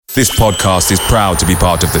This podcast is proud to be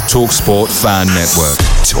part of the TalkSport Fan Network.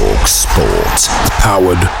 TalkSport.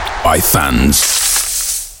 Powered by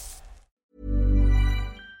fans.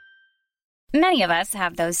 Many of us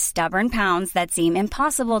have those stubborn pounds that seem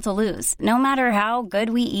impossible to lose, no matter how good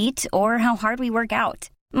we eat or how hard we work out.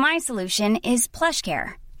 My solution is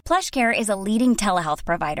PlushCare. PlushCare is a leading telehealth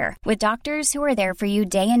provider with doctors who are there for you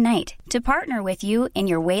day and night to partner with you in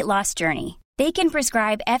your weight loss journey. They can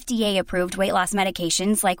prescribe FDA-approved weight loss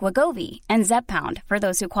medications like Wegovy and Zepbound for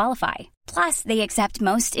those who qualify. Plus, they accept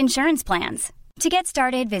most insurance plans. To get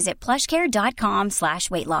started, visit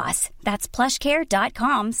plushcare.com/weightloss. That's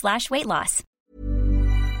plushcare.com/weightloss.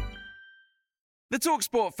 The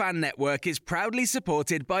TalkSport Fan Network is proudly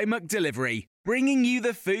supported by McDelivery, bringing you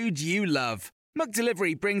the food you love.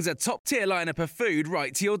 McDelivery brings a top-tier lineup of food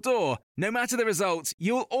right to your door. No matter the result,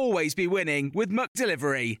 you'll always be winning with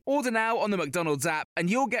McDelivery. Order now on the McDonald's app and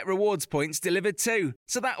you'll get rewards points delivered too.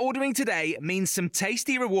 So that ordering today means some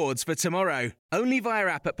tasty rewards for tomorrow. Only via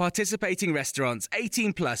app at participating restaurants.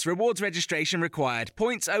 18 plus. Rewards registration required.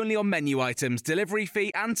 Points only on menu items. Delivery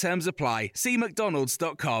fee and terms apply. See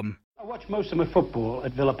mcdonalds.com. I watched most of my football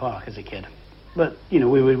at Villa Park as a kid. But, you know,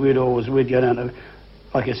 we'd go down to...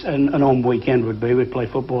 Like an on weekend would be, we'd play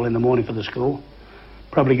football in the morning for the school,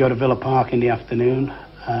 probably go to Villa Park in the afternoon,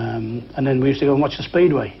 and then we used to go and watch the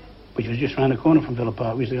Speedway, which was just around the corner from Villa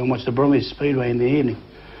Park. We used to go and watch the Brummies Speedway in the evening.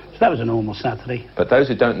 So that was a normal Saturday. But those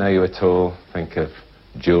who don't know you at all think of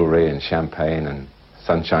jewellery and champagne and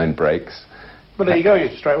sunshine breaks. But there you go,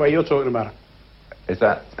 straight away you're talking about it. Is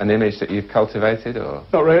that an image that you've cultivated, or...?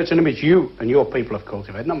 Not really, it's an image you and your people have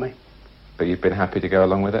cultivated, not me. But you've been happy to go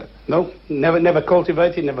along with it? No, never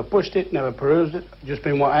cultivated, never pushed it, never perused it. Just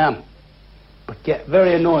been what I am. But get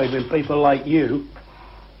very annoyed when people like you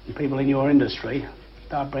and people in your industry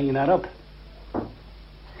start bringing that up.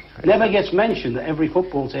 It never gets mentioned that every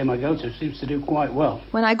football team I go to seems to do quite well.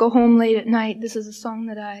 When I go home late at night, this is a song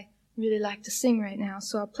that I really like to sing right now,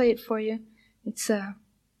 so I'll play it for you. It's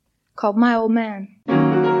called My Old Man.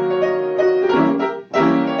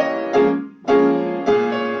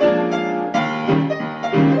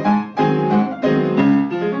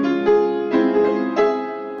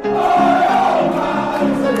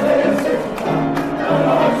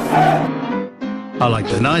 I like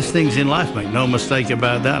the nice things in life, make no mistake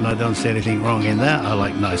about that, and I don't see anything wrong in that. I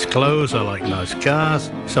like nice clothes, I like nice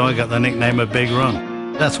cars, so I got the nickname of Big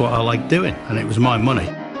Ron. That's what I like doing, and it was my money.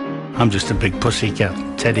 I'm just a big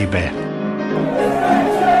pussycat teddy bear.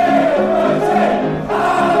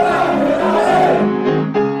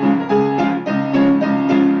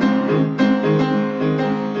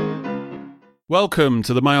 Welcome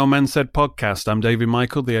to the My Old Man Said podcast. I'm David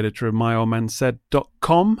Michael, the editor of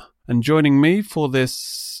myoldmansaid.com. And joining me for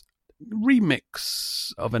this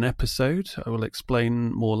remix of an episode, I will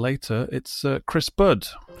explain more later, it's Chris Budd.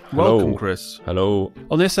 Hello. Welcome, Chris. Hello.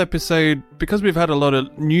 On this episode, because we've had a lot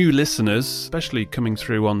of new listeners, especially coming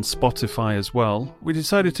through on Spotify as well, we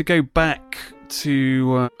decided to go back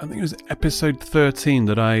to, I think it was episode 13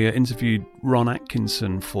 that I interviewed Ron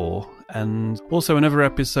Atkinson for. And also another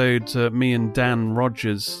episode, me and Dan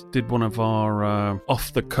Rogers did one of our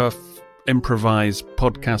off-the-cuff improvised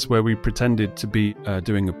podcast where we pretended to be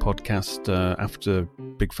doing a podcast after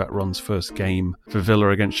Big Fat Ron's first game for Villa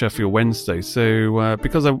against Sheffield Wednesday. So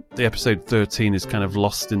because the episode 13 is kind of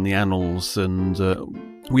lost in the annals, and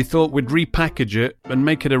we thought we'd repackage it and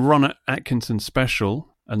make it a Ron Atkinson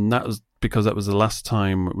special. And that was because that was the last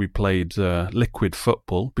time we played liquid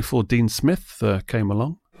football before Dean Smith came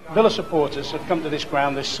along. Villa supporters have come to this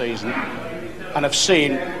ground this season and have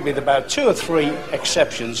seen, with about 2 or 3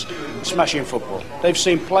 exceptions, smashing football. They've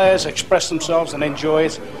seen players express themselves and enjoy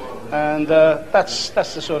it, and that's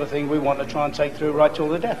the sort of thing we want to try and take through right till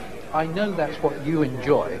the death. I know that's what you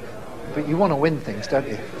enjoy, but you want to win things, don't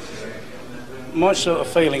you? My sort of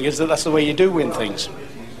feeling is that that's the way you do win things.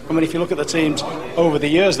 I mean, if you look at the teams over the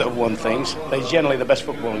years that have won things, they're generally the best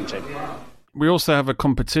footballing team. We also have a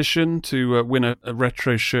competition to win a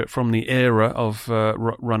retro shirt from the era of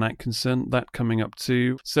Ron Atkinson, that coming up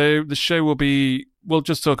too. So the show will be, we'll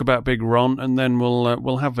just talk about Big Ron, and then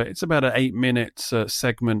we'll have it. It's about an 8-minute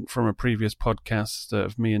segment from a previous podcast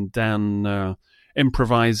of me and Dan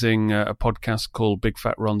improvising a podcast called Big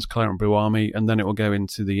Fat Ron's Claret and Blue Army, and then it will go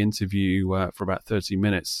into the interview for about 30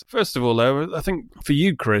 minutes. First of all, though, I think for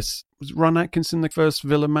you, Chris, was Ron Atkinson the first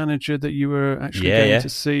Villa manager that you were actually going to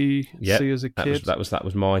see as a kid? That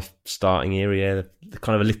was my starting era,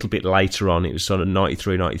 kind of a little bit later on. It was sort of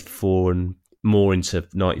 93, 94, and more into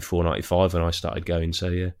 94, 95 when I started going. So,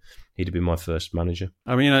 yeah, he'd have been my first manager.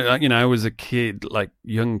 I mean, I was a kid, like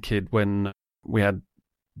young kid, when we had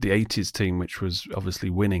the 80s team, which was obviously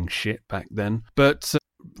winning shit back then. But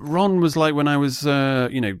Ron was like when I was,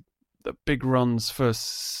 the Big Ron's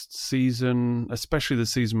first season, especially the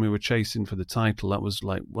season we were chasing for the title. That was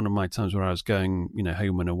like one of my times where I was going,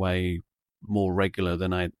 home and away more regular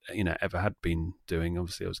than I, ever had been doing.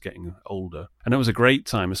 Obviously, I was getting older. And it was a great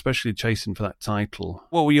time, especially chasing for that title.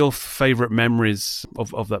 What were your favourite memories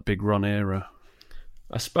of that Big Ron era?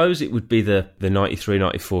 I suppose it would be the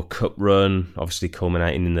 93-94 Cup run, obviously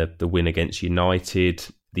culminating in the win against United,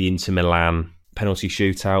 the Inter Milan penalty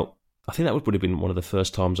shootout. I think that would have been one of the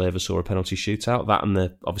first times I ever saw a penalty shootout. That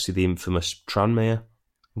and obviously the infamous Tranmere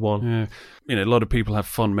one. Yeah. A lot of people have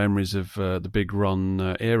fond memories of the Big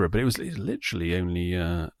Ron era, but it was literally only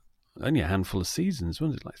a handful of seasons,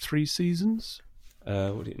 wasn't it? Like 3 seasons?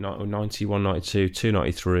 91, 92, 2,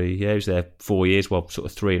 93. Yeah, he was there 4 years, well,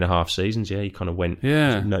 sort of 3.5 seasons. Yeah, he kind of went.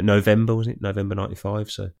 Yeah. November, was it? November 95,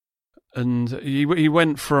 so. And he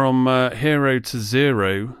went from hero to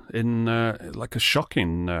zero in like a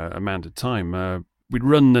shocking amount of time. We'd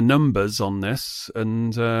run the numbers on this,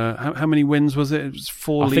 and how many wins was it? It was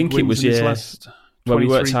 4 league wins in his last 23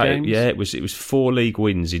 we worked out. Games? Yeah, it was 4 league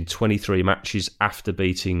wins in 23 matches after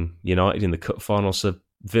beating United in the cup final. So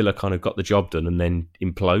Villa kind of got the job done and then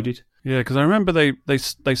imploded. Yeah, because I remember they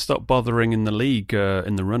stopped bothering in the league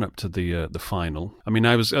in the run up to the final. I mean,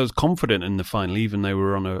 I was confident in the final, even though we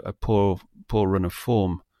were on a poor run of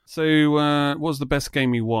form. So, what was the best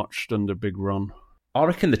game you watched under Big Ron? I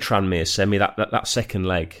reckon the Tranmere semi, that second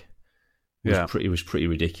leg was pretty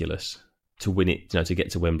ridiculous to win it, to get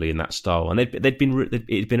to Wembley in that style. And it'd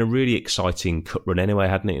been a really exciting cup run anyway,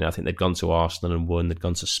 hadn't it? I think they'd gone to Arsenal and won. They'd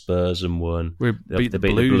gone to Spurs and won. They beat the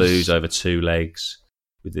Blues over 2 legs.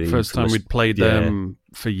 With the first time we'd played them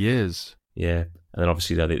for years. Yeah, and then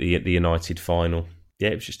obviously the United final. Yeah,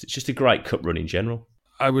 it's just a great cup run in general.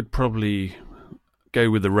 I would probably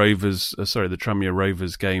go with the Tranmere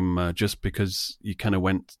Rovers game just because you kind of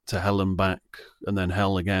went to hell and back, and then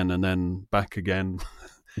hell again, and then back again.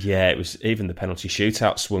 Yeah, it was even the penalty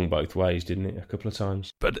shootout swung both ways, didn't it? A couple of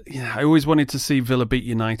times. But yeah, I always wanted to see Villa beat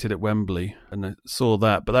United at Wembley, and I saw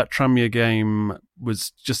that. But that Tranmere game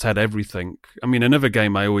just had everything. I mean, another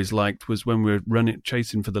game I always liked was when we were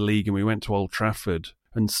chasing for the league, and we went to Old Trafford,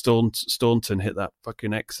 and Staunton hit that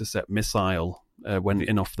fucking Exocet missile went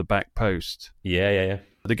in off the back post. Yeah.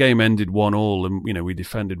 The game ended 1-1, and we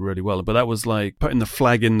defended really well. But that was like putting the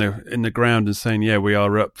flag in the ground and saying, "Yeah, we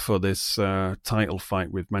are up for this title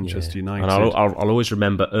fight with Manchester United." And I'll always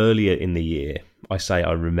remember earlier in the year. I say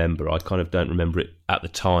I remember. I kind of don't remember it at the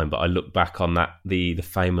time, but I look back on that the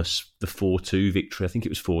famous 4-2 victory. I think it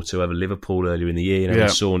was 4-2 over Liverpool earlier in the year. When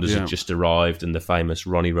Saunders had just arrived, and the famous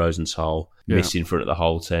Ronnie Rosenthal missed in front of the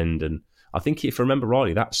Holt end. And I think if I remember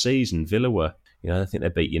rightly, that season Villa were. I think they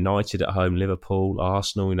beat United at home, Liverpool,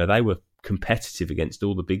 Arsenal. They were competitive against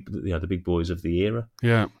all the big boys of the era.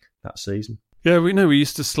 Yeah, that season. Yeah, we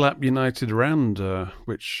used to slap United around,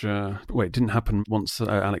 which it didn't happen once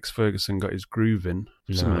Alex Ferguson got his groove in.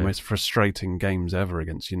 Some of the most frustrating games ever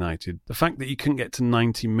against United. The fact that you couldn't get to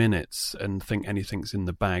 90 minutes and think anything's in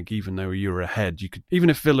the bag, even though you were ahead, even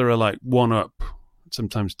if Villa are like 1 up,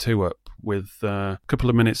 sometimes 2 up, with a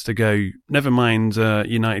couple of minutes to go. Never mind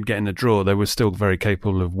United getting a draw, they were still very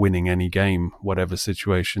capable of winning any game, whatever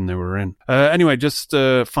situation they were in. Anyway, just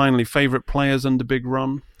finally, favourite players under Big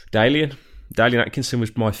Ron? Dalian Atkinson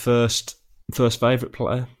was my first favourite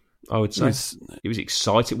player, I would say. He was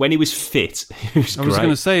exciting. When he was fit, he was great. I was going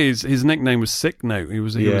to say, his nickname was Sick Note. He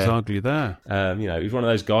was hardly there. He was one of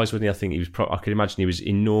those guys, wasn't he? I think he was. I could imagine he was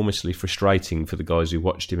enormously frustrating for the guys who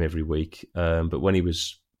watched him every week. But when he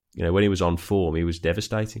was on form, he was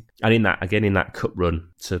devastating. And in that cup run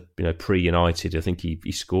to pre-United, I think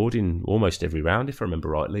he scored in almost every round, if I remember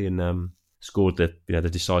rightly, and scored the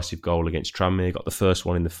decisive goal against Tranmere, got the first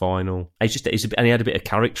one in the final. And he had a bit of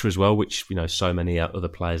character as well, which so many other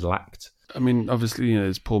players lacked. I mean, obviously,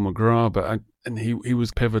 there's Paul McGrath, but he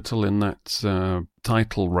was pivotal in that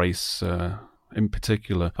title race. In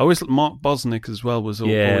particular, I always Mark Bosnich as well was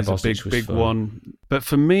always a big one. But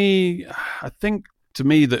for me, I think. To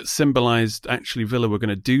me, that symbolised actually Villa were going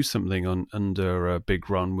to do something under Big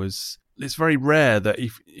Ron. It's very rare that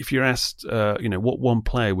if you're asked, what one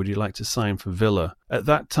player would you like to sign for Villa? At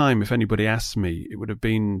that time, if anybody asked me, it would have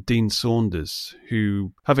been Dean Saunders,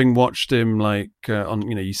 who, having watched him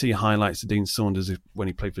you see highlights of Dean Saunders when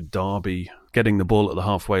he played for Derby, getting the ball at the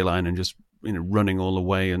halfway line and just running all the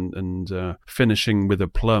way and finishing with a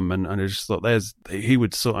plum. And I just thought he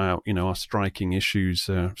would sort out, our striking issues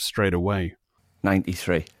straight away.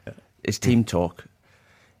 93. His team talk.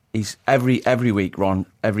 He's every week, Ron.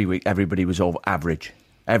 Every week, everybody was over average.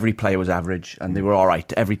 Every player was average, and they were all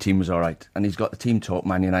right. Every team was all right. And he's got the team talk,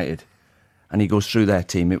 Man United, and he goes through their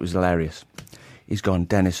team. It was hilarious. He's gone,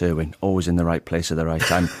 Dennis Irwin, always in the right place at the right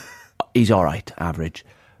time. He's all right, average.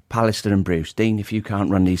 Pallister and Bruce. Dean, if you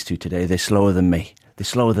can't run these two today, they're slower than me. They're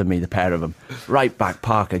slower than me, the pair of them. Right back,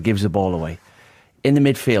 Parker gives the ball away. In the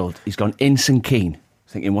midfield, he's gone Ince and Keane.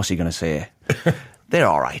 Thinking, what's he going to say here? They're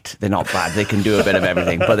all right. They're not bad. They can do a bit of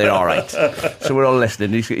everything, but they're all right. So we're all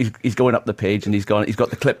listening. He's going up the page, and he's got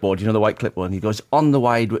the clipboard, the white clipboard, and he goes, on the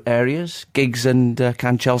wide areas, Giggs and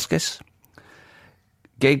Kanchelskis.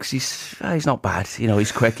 Giggs, he's not bad.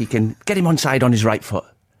 He's quick. He can get him onside on his right foot.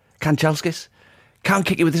 Kanchelskis can't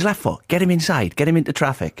kick it with his left foot. Get him inside. Get him into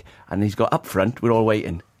traffic. And he's got up front, we're all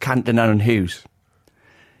waiting, Cantona and Hughes.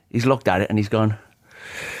 He's looked at it and he's gone,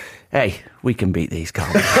 hey, we can beat these,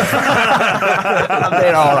 can't we?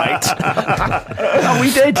 They're all right. And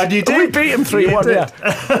we did. And you did. We beat them 3-1.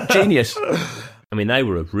 Yeah. Genius. I mean, they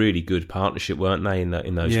were a really good partnership, weren't they? In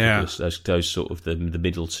those sort of the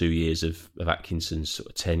middle 2 years of Atkinson's sort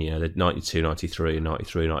of tenure, the 92, 93, and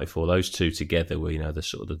 93, 94. Those two together were, the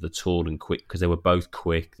sort of the tall and quick, because they were both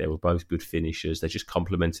quick. They were both good finishers. They just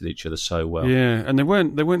complemented each other so well. Yeah, and they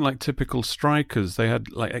weren't like typical strikers. They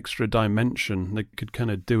had like extra dimension. They could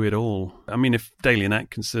kind of do it all. I mean, if Daly and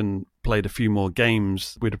Atkinson played a few more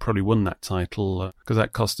games, we'd have probably won that title, because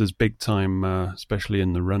that cost us big time, especially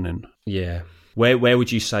in the run-in. Yeah. Where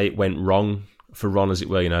would you say it went wrong for Ron, as it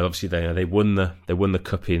were? Obviously they won the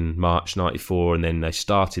cup in March '94, and then they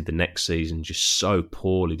started the next season just so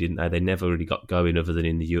poorly, didn't they? They never really got going, other than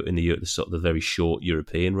in the sort of the very short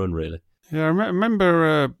European run, really. Yeah, I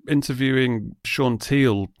remember interviewing Sean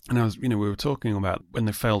Teal, and we were talking about when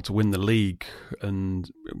they failed to win the league, and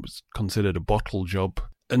it was considered a bottle job.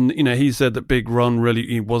 And, he said that Big Ron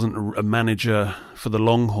he wasn't a manager for the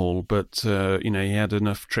long haul, but, he had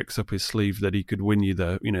enough tricks up his sleeve that he could win you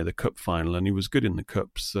the cup final, and he was good in the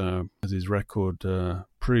cups, as his record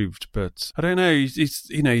proved. But I don't know,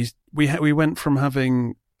 we went from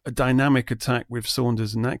having a dynamic attack with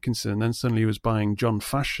Saunders and Atkinson, and then suddenly he was buying John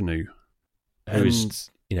Fashanu.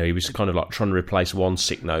 He was kind of like trying to replace one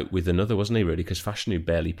sick note with another, wasn't he, really? Because Fashanu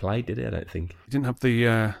barely played, did he? I don't think. He didn't have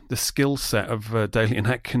the skill set of Daly and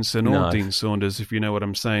Atkinson or Dean Saunders, if you know what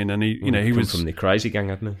I'm saying. And he was from the crazy gang,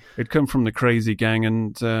 hadn't he? He'd come from the crazy gang,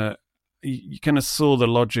 and you kind of saw the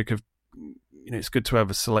logic of, it's good to have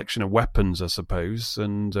a selection of weapons, I suppose.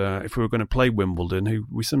 And if we were going to play Wimbledon, who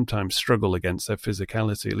we sometimes struggle against their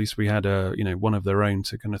physicality, at least we had one of their own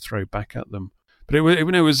to kind of throw back at them. But it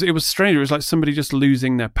was strange. It was like somebody just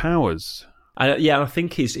losing their powers. I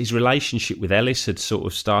think his relationship with Ellis had sort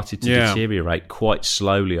of started to deteriorate quite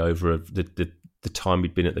slowly over the time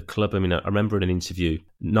he'd been at the club. I mean, I remember in an interview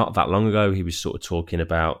not that long ago, he was sort of talking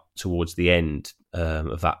about towards the end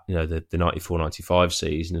of that, the 94-95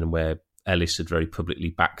 season, and where Ellis had very publicly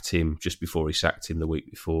backed him just before he sacked him the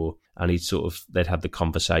week before, and they'd had the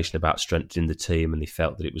conversation about strengthening the team, and he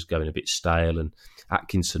felt that it was going a bit stale. And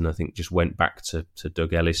Atkinson, I think, just went back to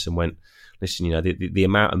Doug Ellis and went, listen, the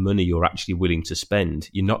amount of money you're actually willing to spend,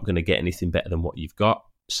 you're not going to get anything better than what you've got.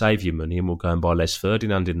 Save your money, and we'll go and buy Les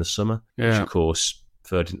Ferdinand in the summer. Yeah. Which, of course,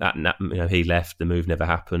 Ferdinand, he left. The move never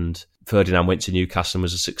happened. Ferdinand went to Newcastle and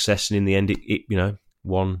was a success, and in the end, it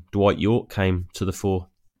won. Dwight York came to the fore.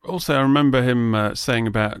 Also, I remember him saying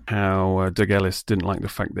about how Doug Ellis didn't like the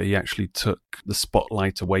fact that he actually took the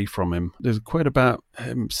spotlight away from him. There's a quote about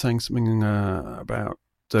him saying something about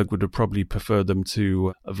Doug would have probably preferred them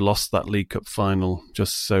to have lost that League Cup final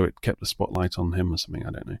just so it kept the spotlight on him or something, I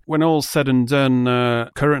don't know. When all's said and done,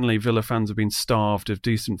 currently Villa fans have been starved of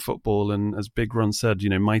decent football, and as Big Ron said,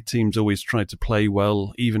 my team's always tried to play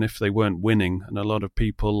well, even if they weren't winning, and a lot of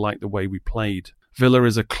people like the way we played. Villa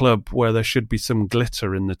is a club where there should be some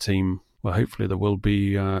glitter in the team. Well, hopefully there will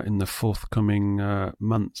be in the forthcoming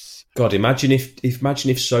months. God, imagine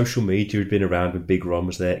if social media had been around when Big Ron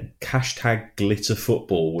was there.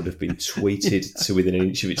 #GlitterFootball would have been tweeted to within an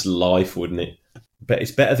inch of its life, wouldn't it? But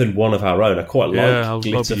it's better than one of our own. I quite like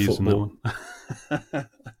GlitterFootball.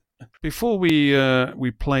 Before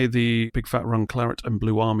we play the Big Fat Ron Claret and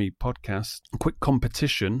Blue Army podcast, a quick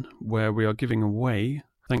competition where we are giving away,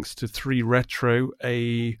 thanks to 3 Retro,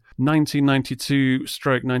 a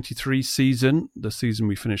 1992/93 season, the season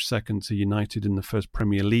we finished second to United in the first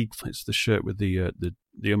Premier League. It's the shirt with the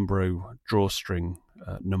Umbro drawstring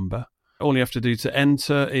number. All you have to do to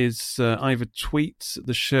enter is either tweet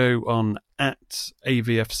the show on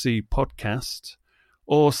 @AVFC Podcast,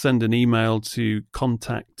 or send an email to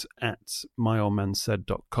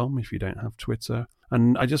contact@myoldmansaid.com if you don't have Twitter.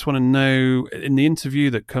 And I just want to know, in the interview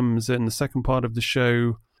that comes in the second part of the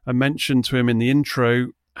show, I mentioned to him in the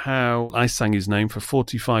intro how I sang his name for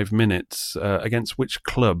 45 minutes. Against which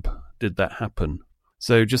club did that happen?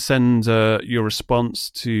 So just send your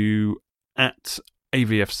response to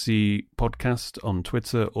 @AVFC Podcast on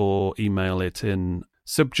Twitter or email it in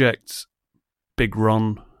subject Big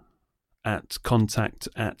Ron at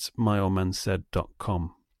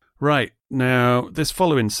contact@myoldmansaid.com. Right, now this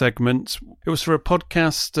following segment, it was for a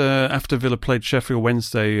podcast after Villa played Sheffield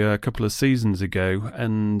Wednesday a couple of seasons ago,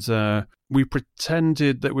 and we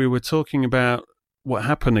pretended that we were talking about what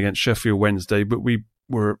happened against Sheffield Wednesday, but we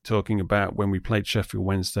were talking about when we played Sheffield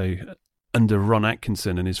Wednesday under Ron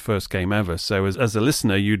Atkinson in his first game ever. So as a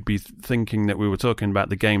listener, you'd be thinking that we were talking about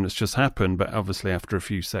the game that's just happened, but obviously after a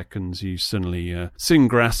few seconds, you suddenly soon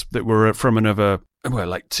grasped that we're from another, well,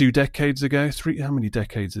 like 2 decades ago. How many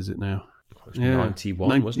decades is it now?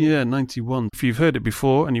 91, wasn't it? Yeah, 91. If you've heard it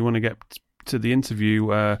before and you want to get to the interview,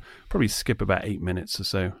 probably skip about 8 minutes or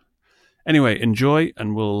so. Anyway, enjoy,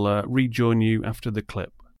 and we'll rejoin you after the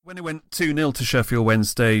clip. When it went 2-0 to Sheffield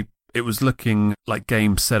Wednesday, it was looking like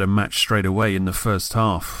game, set and match straight away in the first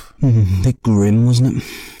half. Bit grim, wasn't it?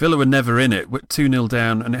 Villa were never in it. 2-0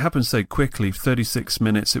 down, and it happened so quickly. 36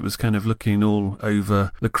 minutes, it was kind of looking all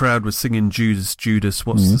over. The crowd was singing Judas, Judas,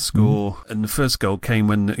 what's the score? And the first goal came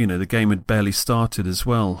when the game had barely started as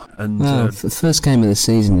well. And the first game of the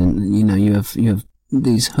season, you have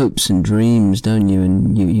these hopes and dreams, don't you?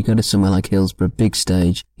 And you go to somewhere like Hillsborough, big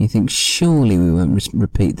stage. You think surely we won't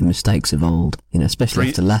repeat the mistakes of old, especially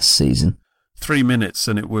after last season. 3 minutes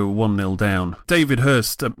and we were 1-0 down. David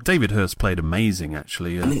Hurst played amazing,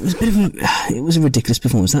 actually. It was it was a ridiculous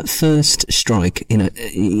performance. That first strike,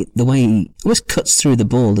 the way he almost cuts through the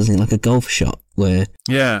ball, doesn't he, like a golf shot, where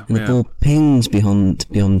the ball pings beyond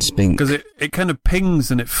Spinks. Because it kind of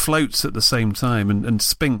pings and it floats at the same time, and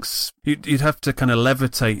Spinks, you'd have to kind of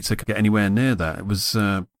levitate to get anywhere near that.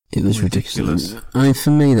 It was ridiculous. I mean, for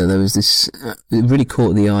me, though, there was this... it really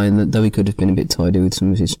caught the eye, and that though he could have been a bit tidy with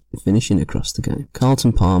some of his finishing across the game.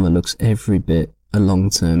 Carlton Palmer looks every bit a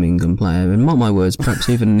long-term England player, and mark my words, perhaps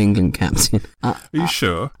even an England captain. Are you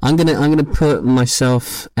sure? I'm gonna put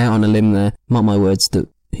myself out on a limb there. Mark my words that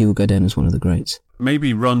he will go down as one of the greats.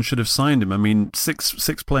 Maybe Ron should have signed him. I mean, six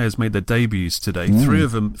players made their debuts today. Three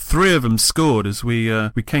of them scored as we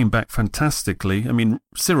came back fantastically. I mean,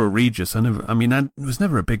 Cyril Regis. I was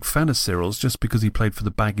never a big fan of Cyril's just because he played for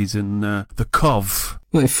the Baggies in the Cov.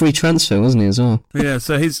 Well, a free transfer, wasn't he, as well? Yeah,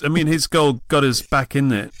 so his goal got us back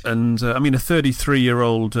in it, and a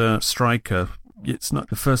 33-year-old striker. It's not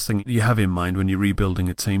the first thing you have in mind when you're rebuilding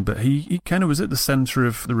a team, but he kind of was at the centre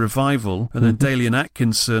of the revival, and then Dalian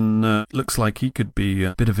Atkinson looks like he could be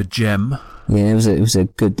a bit of a gem. Yeah, it was a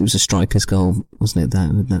striker's goal, wasn't it?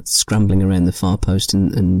 That scrambling around the far post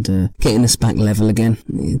and getting us back level again.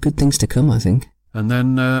 Good things to come, I think. And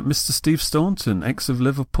then Mr. Steve Staunton, ex of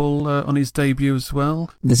Liverpool, on his debut as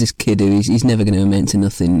well. There's this kid who he's never going to amount to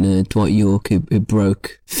nothing. Dwight York, who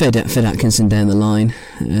broke Fed Atkinson down the line.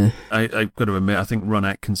 I've got to admit, I think Ron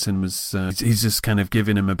Atkinson was. He's just kind of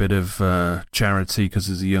giving him a bit of charity because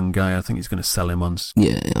he's a young guy. I think he's going to sell him on.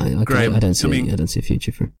 Yeah, I don't see a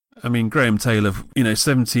future for him. I mean, Graham Taylor,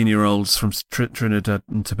 17-year-olds from Trinidad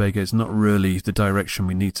and Tobago is not really the direction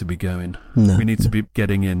we need to be going. No, we need to be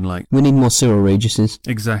getting in like... We need more Cyril Regises.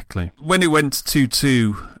 Exactly. When it went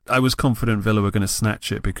 2-2, I was confident Villa were going to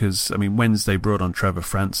snatch it because, Wednesday brought on Trevor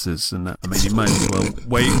Francis and that, you might as well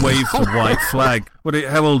wave the white flag.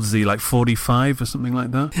 How old is he, like 45 or something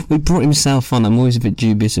like that? He brought himself on. I'm always a bit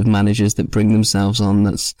dubious of managers that bring themselves on.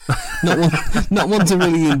 That's not one to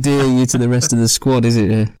really endear you to the rest of the squad, is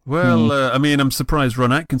it? Well, I'm surprised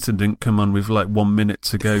Ron Atkinson didn't come on with like 1 minute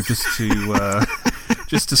to go just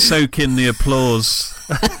to soak in the applause.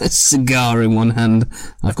 A cigar in one hand.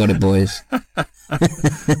 I've got it, boys.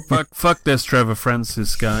 fuck this Trevor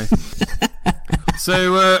Francis guy.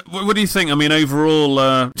 So, what do you think?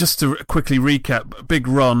 Overall, just to quickly recap, Big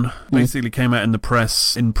Ron basically came out in the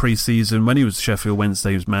press in pre-season when he was Sheffield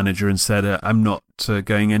Wednesday's manager and said, I'm not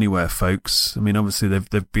going anywhere, folks. Obviously,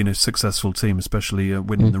 they've been a successful team, especially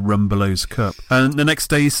winning the Rumbelows Cup. And the next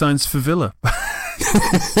day, he signs for Villa.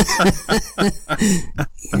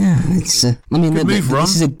 Yeah, it's.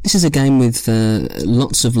 This is a game with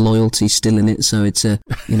lots of loyalty still in it. So it's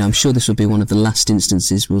I'm sure this will be one of the last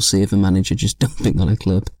instances we'll see of a manager just dumping on a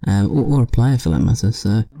club, or a player for that matter.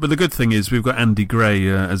 So, but the good thing is we've got Andy Gray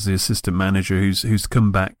as the assistant manager, who's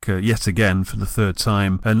come back yet again for the third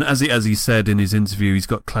time, and as he said in his interview, he's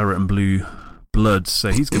got claret and blue blood,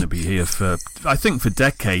 so he's going to be here for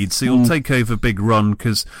decades. So he'll take over Big Ron,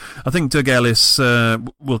 because I think Doug Ellis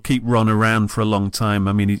will keep Ron around for a long time.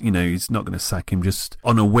 I mean, he's not going to sack him just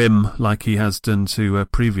on a whim like he has done to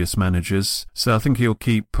previous managers. So I think he'll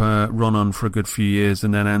keep Ron on for a good few years,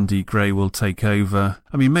 and then Andy Gray will take over.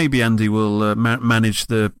 I mean, maybe Andy will manage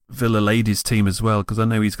the Villa ladies team as well, because I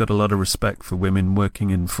know he's got a lot of respect for women working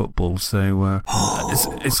in football. So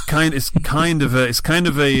it's kind of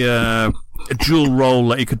a dual role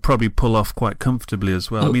that he could probably pull off quite comfortably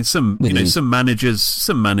as well. I mean, some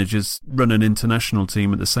managers run an international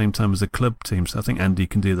team at the same time as a club team, so I think Andy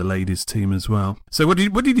can do the ladies team as well. So what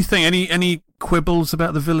did you think? Any quibbles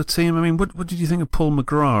about the Villa team? I mean, what did you think of Paul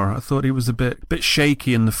McGrath? I thought he was a bit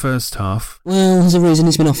shaky in the first half. Well, there's a reason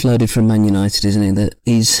he's been offloaded from Man United, isn't he? That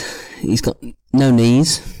he's got no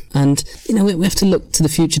knees. And, we have to look to the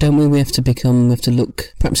future, don't we? We have to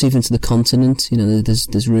look perhaps even to the continent.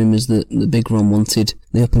 There's rumours that the Big Ron wanted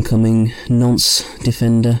the up-and-coming Nantes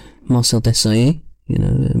defender, Marcel Desailly.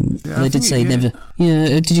 They did say never...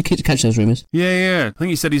 Yeah, did you catch those rumours? Yeah. I think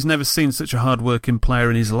he said he's never seen such a hard-working player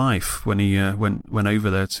in his life when he went over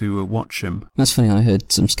there to watch him. That's funny, I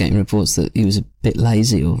heard some scouting reports that he was a bit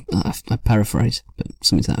lazy, or I paraphrase, but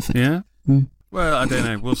something to that effect. Yeah? Mm. Well, I don't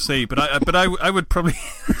know. We'll see. But I would probably.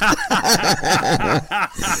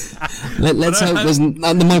 Let's hope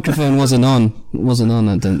the microphone wasn't on. It wasn't on.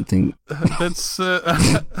 I don't think. Let's. Oh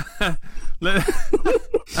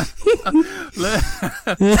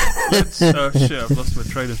shit! I've lost my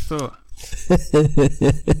train of thought.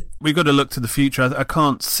 We've got to look to the future. I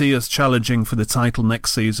can't see us challenging for the title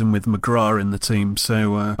next season with McGrath in the team,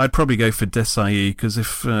 so I'd probably go for Desailly, because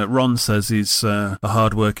if Ron says he's a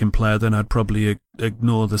hard-working player, then I'd probably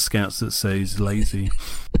ignore the scouts that say he's lazy.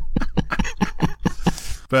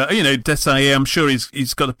 But, Desailly, I'm sure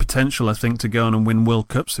he's got the potential, I think, to go on and win World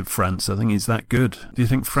Cups with France. I think he's that good. Do you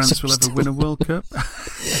think France will ever win a World Cup?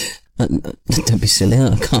 Don't be silly.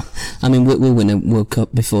 I can't. I mean, we'll win a World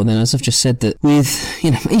Cup before then. As I've just said, that with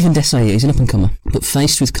even Desailly, he's an up-and-comer, but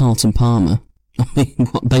faced with Carlton Palmer, I mean,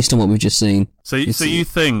 based on what we've just seen. So you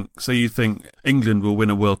think England will win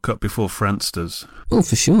a World Cup before France does? Oh,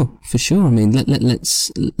 for sure. I mean,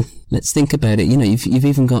 let's think about it. You've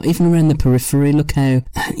even got around the periphery. Look how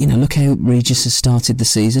Regis has started the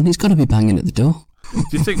season. He's got to be banging at the door.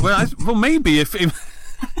 Do you think? Well, maybe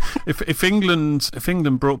if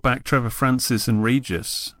England brought back Trevor Francis and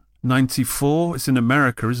Regis, 94, it's in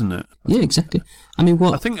America, isn't it? Yeah, exactly. I mean,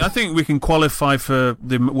 what? I think we can qualify for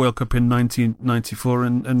the World Cup in 1994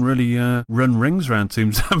 and really run rings around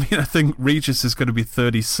teams. I mean, I think Regis is going to be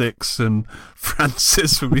 36 and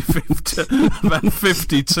Francis will be about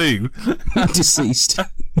 52. Deceased.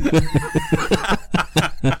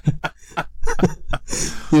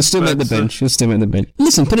 You'll still make the bench.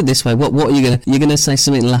 Listen, put it this way: what are you gonna say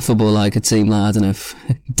something laughable like a team like, I don't know, if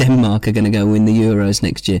Denmark are gonna go win the Euros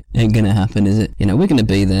next year? Ain't gonna happen, is it? We're gonna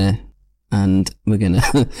be there, and we're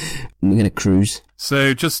gonna cruise.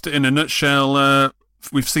 So, just in a nutshell,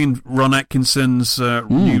 we've seen Ron Atkinson's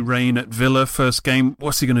new reign at Villa. First game.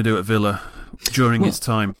 What's he gonna do at Villa during his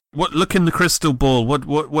time? Look in the crystal ball.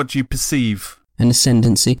 What do you perceive? An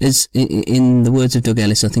ascendancy. As in the words of Doug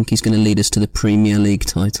Ellis, I think he's going to lead us to the Premier League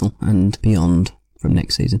title and beyond from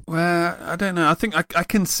next season. Well, I don't know. I think I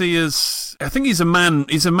can see as... I think he's a man,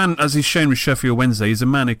 as he's shown with Sheffield Wednesday, he's a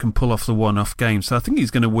man who can pull off the one-off game. So I think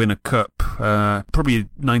he's going to win a cup, probably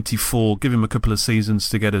 94, give him a couple of seasons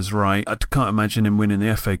to get us right. I can't imagine him winning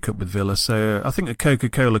the FA Cup with Villa. So I think a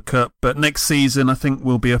Coca-Cola Cup. But next season, I think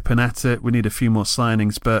we'll be up and at it. We need a few more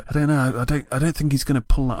signings. But I don't know. I don't think he's going to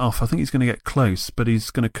pull that off. I think he's going to get close, but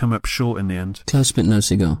he's going to come up short in the end. Close but no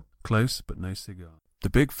cigar. Close but no cigar. The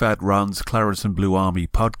Big Fat Ron's Clarence and Blue Army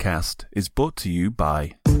podcast is brought to you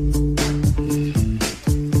by...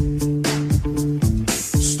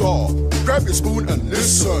 Stop, grab your spoon and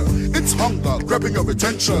listen. It's hunger grabbing your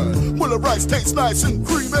attention. Muller rice tastes nice and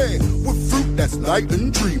creamy, with fruit that's light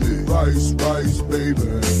and dreamy. Rice, rice,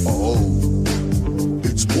 baby. Oh,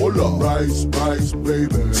 it's Muller. Rice, rice,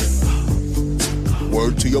 baby.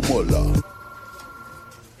 Word to your Muller.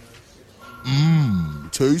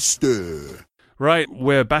 Tasty. Right,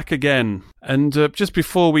 we're back again. And just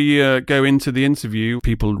before we go into the interview,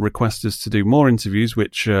 people request us to do more interviews,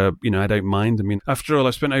 which, I don't mind. I mean, after all,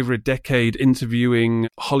 I've spent over a decade interviewing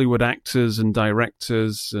Hollywood actors and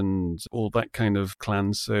directors and all that kind of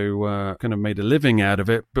clan, so kind of made a living out of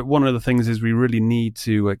it. But one of the things is we really need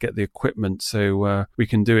to get the equipment so we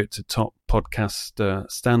can do it to top podcast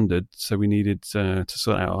standard, so we needed to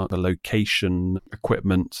sort out the location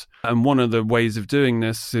equipment. And one of the ways of doing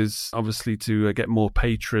this is obviously to get more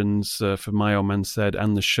patrons for for My Old Man Said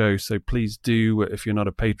and the show. So please do, if you're not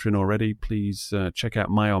a patron already, please check out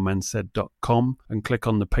myoldmansaid.com and click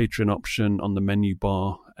on the Patreon option on the menu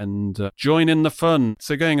bar and join in the fun.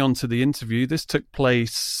 So going on to the interview, this took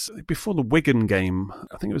place before the Wigan game.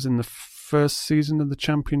 I think it was in the first season of the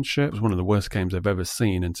Championship. It was one of the worst games I've ever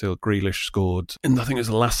seen until Grealish scored. And I think it was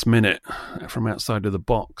the last minute from outside of the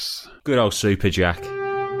box. Good old Super Jack.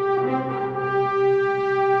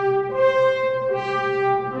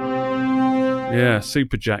 Yeah,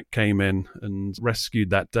 Super Jack came in and rescued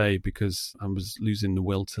that day because I was losing the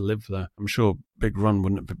will to live there. I'm sure Big Ron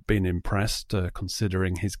wouldn't have been impressed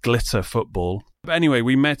considering his glitter football. But anyway,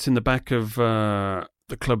 we met in the back of the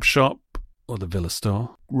club shop or the Villa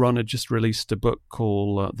store. Ron had just released a book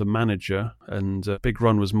called The Manager, and Big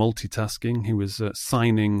Ron was multitasking. He was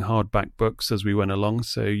signing hardback books as we went along,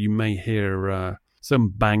 so you may hear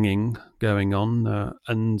some banging going on,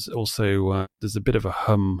 and also there's a bit of a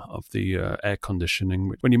hum of the air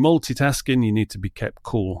conditioning. When you're multitasking, you need to be kept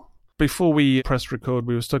cool. Before we press record,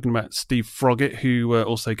 we were talking about Steve Froggatt, who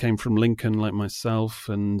also came from Lincoln like myself,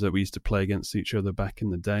 and we used to play against each other back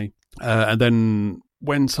in the day. And then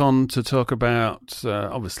went on to talk about,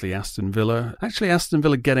 obviously, Aston Villa. Actually, Aston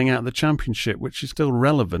Villa getting out of the Championship, which is still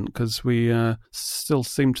relevant because we still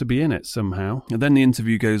seem to be in it somehow. And then the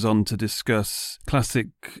interview goes on to discuss classic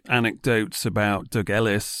anecdotes about Doug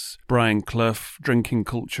Ellis, Brian Clough, drinking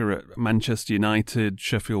culture at Manchester United,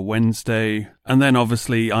 Sheffield Wednesday, and then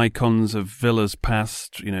obviously icons of Villa's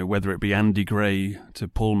past, you know, whether it be Andy Gray to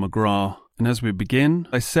Paul McGrath. And as we begin,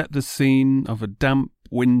 I set the scene of a damp,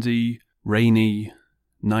 windy, rainy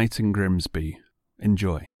night in Grimsby.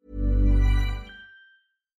 Enjoy.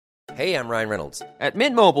 Hey, I'm Ryan Reynolds. At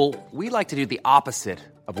Mint Mobile, we like to do the opposite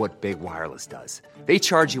of what Big Wireless does. They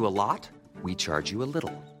charge you a lot, we charge you a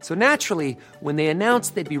little. So naturally, when they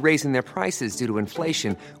announced they'd be raising their prices due to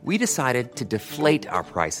inflation, we decided to deflate our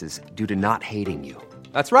prices due to not hating you.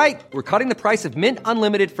 That's right. We're cutting the price of Mint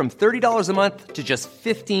Unlimited from $30 a month to just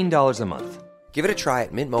 $15 a month. Give it a try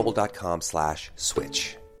at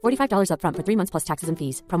mintmobile.com/switch. $45 up front for 3 months plus taxes and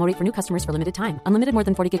fees. Promo rate for new customers for limited time. Unlimited more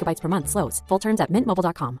than 40 gigabytes per month. Slows full terms at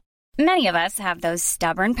mintmobile.com. Many of us have those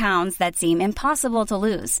stubborn pounds that seem impossible to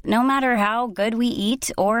lose, no matter how good we eat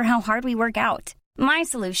or how hard we work out. My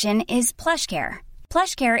solution is PlushCare.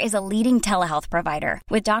 PlushCare is a leading telehealth provider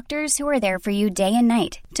with doctors who are there for you day and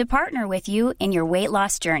night to partner with you in your weight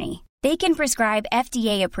loss journey. They can prescribe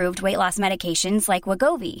FDA-approved weight loss medications like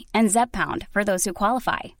Wegovy and Zepbound for those who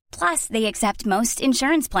qualify. Plus, they accept most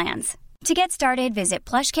insurance plans. To get started, visit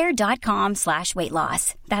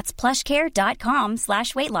plushcare.com/weightloss. That's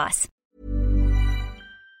plushcare.com/weightloss.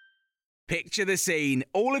 Picture the scene.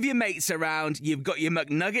 All of your mates around, you've got your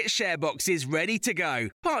McNugget share boxes ready to go.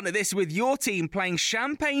 Partner this with your team playing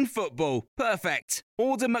champagne football. Perfect.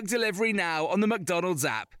 Order McDelivery now on the McDonald's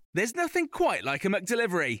app. There's nothing quite like a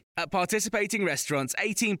McDelivery. At participating restaurants,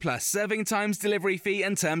 18 plus, serving times, delivery fee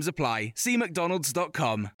and terms apply. See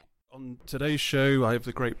mcdonalds.com. On today's show, I have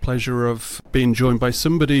the great pleasure of being joined by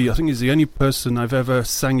somebody, I think he's the only person I've ever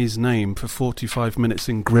sang his name for 45 minutes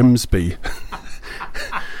in Grimsby.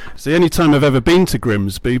 It's the only time I've ever been to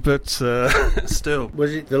Grimsby, but still.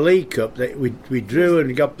 Was it the League Cup that we drew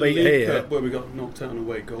and got beat here? The League Cup where we got knocked out on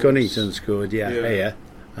away goals. Cunnington scored, here.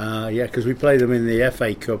 Yeah, because we played them in the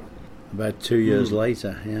FA Cup about 2 years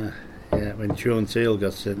later, yeah, when Sean Teal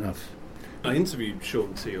got sent off. I interviewed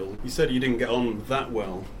Sean Teal. He said you didn't get on that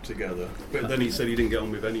well together, but then he said he didn't get on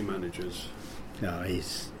with any managers. No, he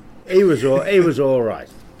was all right.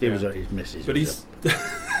 He was his missus. But but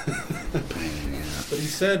he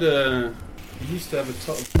said he used to have a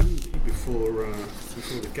tot of candy before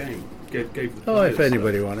the game. Gave the players, if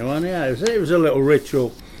anybody wanted one, it was a little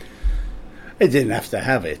ritual. It didn't have to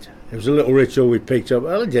have it. It was a little ritual we picked up.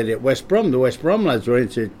 I did it at West Brom. The West Brom lads were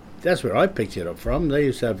into it. That's where I picked it up from. They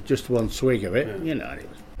used to have just one swig of it. Yeah. You know,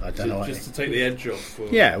 I don't know. Just to take the edge off.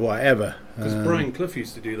 Yeah, whatever. Because Brian Clough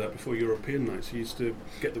used to do that before European nights. He used to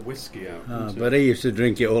get the whiskey out. But he used to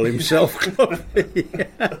drink it all himself.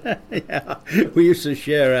 Yeah. We used to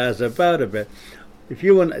share ours about a bit. If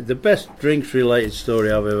you want the best drinks-related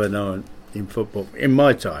story I've ever known in football, in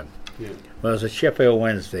my time, was at Sheffield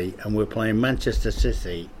Wednesday, and we're playing Manchester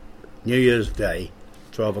City, New Year's Day,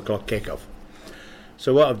 12 o'clock kickoff.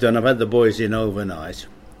 So what I've done, I've had the boys in overnight.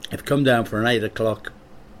 I've come down for an 8 o'clock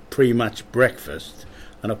pre-match breakfast,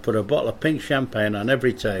 and I've put a bottle of pink champagne on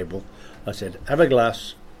every table. I said, have a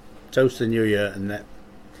glass, toast the New Year, and that,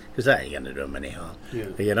 because that ain't going to do them any harm. Yeah.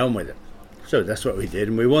 They get on with it. So that's what we did,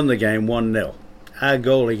 and we won the game 1-0. Our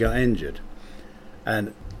goalie got injured,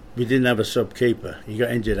 and we didn't have a sub-keeper. He got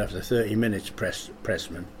injured after 30 minutes,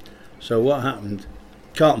 Pressman. So what happened,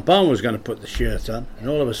 Carlton Palmer was going to put the shirt on, and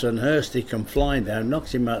all of a sudden Hursty come flying down,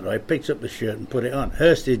 knocks him out of the way, picks up the shirt and put it on.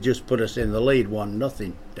 Hursty had just put us in the lead,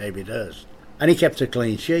 1-0, David Hurst. And he kept a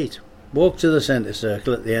clean sheet. Walked to the centre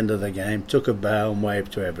circle at the end of the game, took a bow and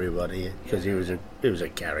waved to everybody, because he was a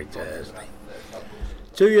character, Hursty.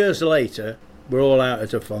 2 years later, we're all out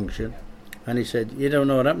at a function, and he said, "You don't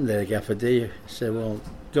know what happened there, Gaffer, do you?" I said, "Well,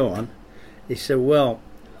 go on." He said, "Well,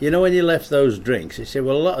 you know when you left those drinks," he said,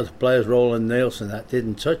 "well, a lot of the players, Roland Nielsen, that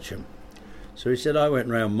didn't touch them." So he said, "I went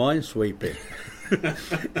round minesweeping."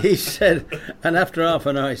 He said, and after half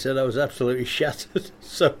an hour, he said, "I was absolutely shattered."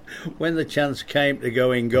 So when the chance came to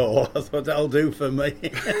go in goal, I thought, that'll do for me.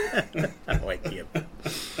 Wake you up.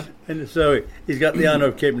 And so he's got the honour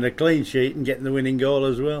of keeping a clean sheet and getting the winning goal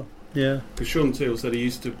as well. Yeah. Because Sean Teal said he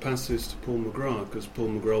used to pass this to Paul McGrath because Paul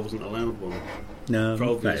McGrath wasn't allowed one. No, for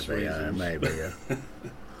obvious maybe, reasons. Maybe, yeah.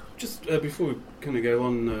 Just before we kind of go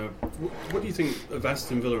on, what do you think of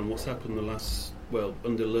Aston Villa and what's happened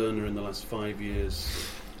under Lerner in the last 5 years?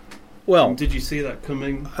 Well, did you see that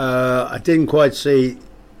coming? I didn't quite see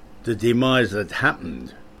the demise that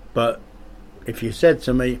happened, but if you said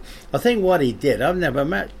to me, I think what he did, I've never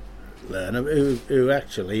met Lerner, who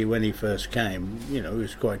actually, when he first came,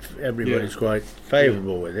 was everybody's quite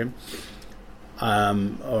favourable with him.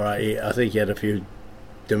 I think he had a few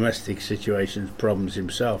domestic problems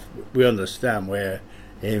himself. We understand where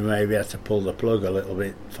he maybe had to pull the plug a little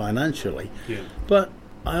bit financially. Yeah. But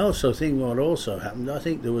I also think what also happened, I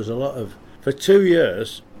think there was a lot of, for 2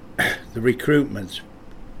 years, the recruitment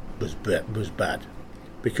was bad.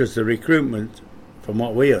 Because the recruitment, from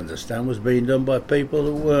what we understand, was being done by people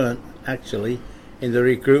who weren't actually in the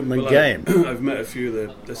recruitment game. I've met a few of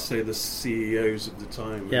the, let's say, the CEOs of the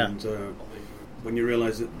time, and when you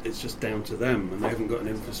realise that it's just down to them and they haven't got an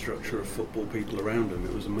infrastructure of football people around them,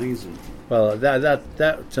 it was amazing. Well,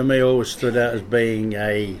 that to me always stood out as being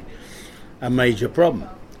a major problem.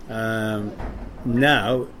 Now,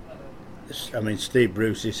 I mean, Steve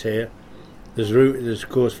Bruce is here. There's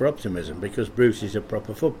cause for optimism because Bruce is a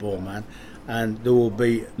proper football man, and there will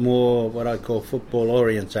be more what I call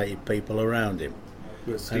football-orientated people around him.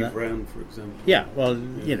 Well, Steve Brown, for example. Yeah, well,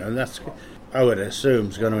 that's, I would assume,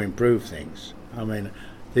 is going to improve things. I mean,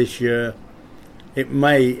 this year, it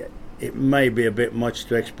may be a bit much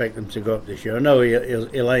to expect them to go up this year. I know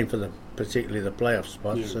he'll aim for particularly the playoff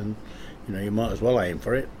spots, and you might as well aim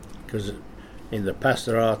for it because in the past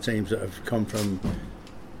there are teams that have come from.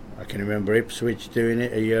 I can remember Ipswich doing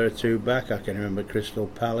it a year or two back. I can remember Crystal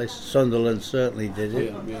Palace. Sunderland certainly did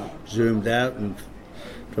it. Zoomed out and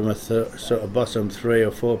from a sort of bottom 3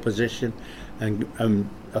 or 4 position, and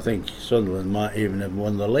I think Sunderland might even have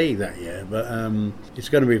won the league that year. But it's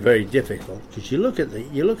going to be very difficult because you look at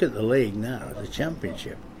the league now, the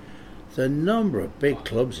Championship. The number of big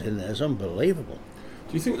clubs in there is unbelievable.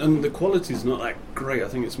 Do you think the quality's not that great? I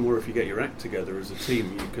think it's more if you get your act together as a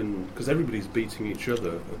team, you can, because everybody's beating each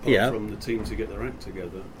other apart from the team to get their act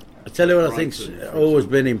together. I tell you what, I think's always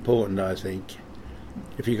been important. I think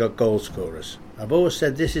if you got goal scorers, I've always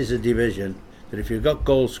said this is a division that if you've got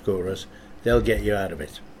goal scorers, they'll get you out of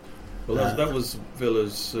it. Well, that was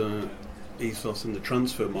Villa's ethos in the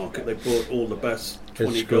transfer market. They bought all the best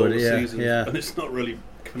 20 goal seasons, and it's not really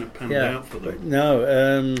kind of panned out for them.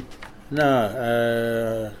 No,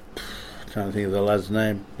 can't think of the lad's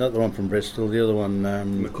name. Not the one from Bristol, the other one.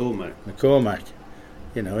 McCormack.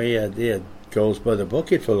 He had goals by the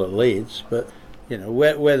bucketful at Leeds, but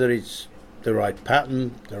whether it's the right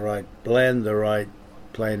pattern, the right blend, the right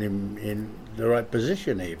playing him in the right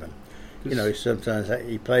position, even. Sometimes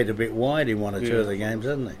he played a bit wide in one or two of the games,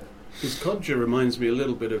 hasn't he? His Codger reminds me a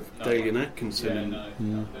little bit of Dalian Atkinson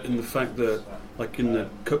in the fact that, like in the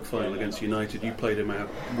cup final against United, you played him out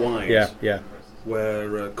wide.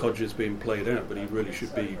 Where Codger's being played out, but he really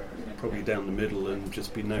should be probably down the middle and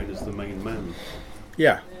just be known as the main man.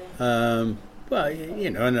 Yeah. Well,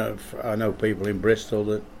 I know people in Bristol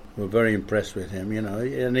that were very impressed with him.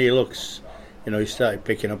 And he looks. He started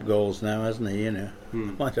picking up goals now, hasn't he?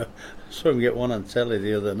 I saw him get one on telly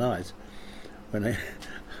the other night when they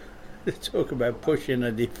talk about pushing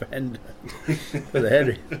a defender with the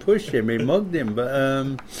head. He pushed him, he mugged him,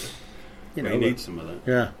 but he needs some of that.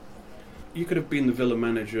 Yeah. You could have been the Villa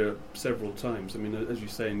manager several times. I mean, as you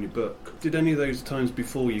say in your book, did any of those times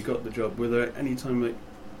before you got the job, were there any time that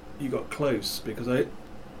you got close? Because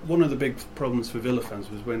one of the big problems for Villa fans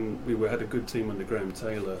was when we had a good team under Graham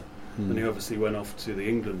Taylor, and he obviously went off to the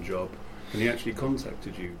England job, and he actually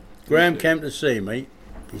contacted you. Graham came to see me.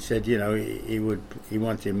 He said, he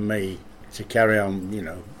wanted me to carry on,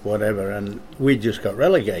 whatever, and we just got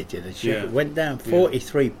relegated. It went down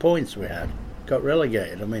 43 points we had, got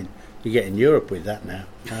relegated. I mean, You get in Europe with that now.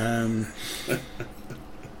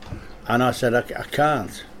 And I said, I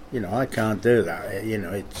can't. I can't do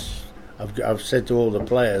that. I've said to all the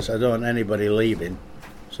players, I don't want anybody leaving,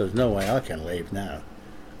 so there's no way I can leave now.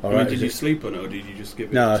 Did you sleep on it, or did you just give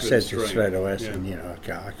it? No, I said to straight away. I said,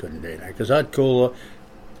 I couldn't do that, because I'd call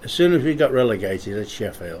as soon as we got relegated at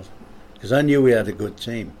Sheffield, because I knew we had a good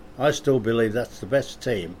team. I still believe that's the best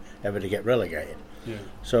team ever to get relegated. Yeah.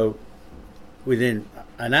 So within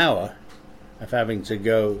an hour of having to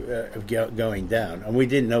going down, and we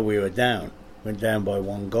didn't know we were down, went down by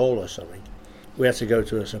 1 goal or something, we had to go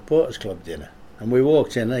to a supporters club dinner. And we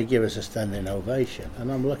walked in, they give us a standing ovation.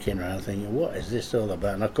 And I'm looking around thinking, what is this all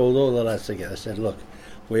about? And I called all the lads together. I said, look,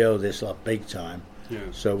 we owe this lot big time. Yeah.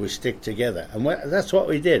 So we stick together. And that's what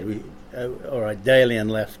we did. All right, Dalian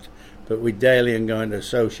left, but with Dalian going to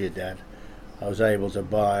Sociedad, I was able to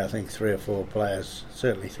buy, I think, 3 or 4 players,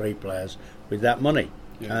 certainly 3 players, with that money.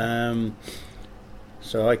 Yeah.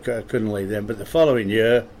 So I couldn't leave them. But the following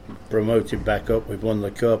year, promoted back up, we've won the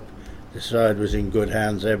cup. The side was in good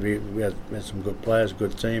hands. We had some good players,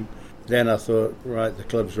 good team. Then I thought, right, the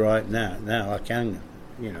club's right now. Now I can,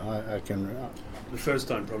 I can. The first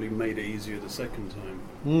time probably made it easier. The second time.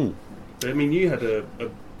 I mean, you had a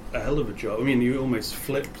hell of a job. I mean, you almost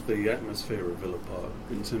flipped the atmosphere of Villa Park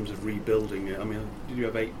in terms of rebuilding it. I mean, did you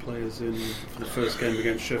have 8 players in for the first game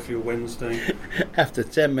against Sheffield Wednesday? After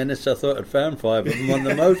 10 minutes, I thought I'd found 5 of them on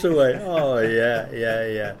the motorway. Oh,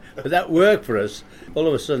 yeah. But that worked for us. All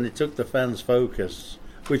of a sudden, it took the fans' focus,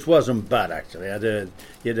 which wasn't bad, actually.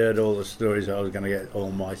 You'd heard all the stories I was going to get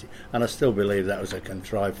almighty. And I still believe that was a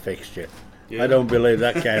contrived fixture. Yeah. I don't believe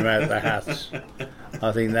that came out of the hats.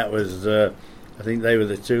 I think that was... I think they were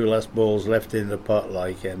the 2 last balls left in the pot,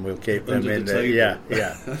 and we'll keep them in there. Yeah.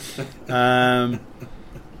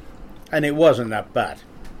 And it wasn't that bad.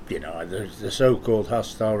 The so-called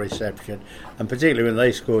hostile reception, and particularly when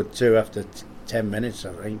they scored 2 after 10 minutes,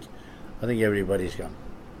 I think everybody's gone,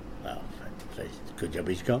 well, good job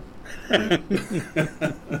he's gone. I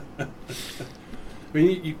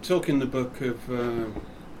mean, you talk in the book of,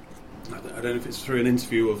 I don't know if it's through an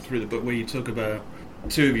interview or through the book, where you talk about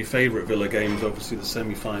 2 of your favourite Villa games, obviously the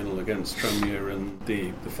semi-final against Tranmere and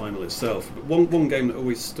the final itself. But one game that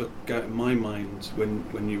always stuck out in my mind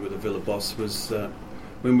when you were the Villa boss was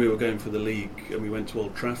when we were going for the league and we went to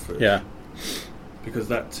Old Trafford. Yeah. Because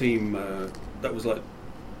that team, that was like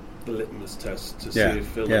the litmus test to see if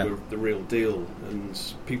Villa were the real deal. And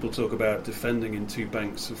people talk about defending in 2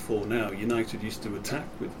 banks of 4 now. United used to attack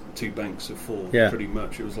with 2 banks of 4 pretty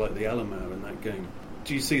much. It was like the Alamo in that game.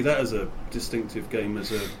 Do you see that as a distinctive game,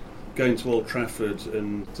 as going to Old Trafford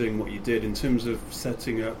and doing what you did in terms of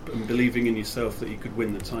setting up and believing in yourself that you could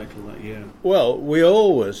win the title that year? Well, we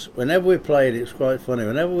always, whenever we played, it was quite funny,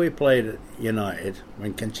 whenever we played at United,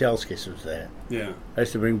 when Kanchelskis was there, I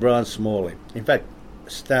used to bring Brian Smalling. In fact,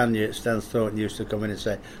 Stan Thornton used to come in and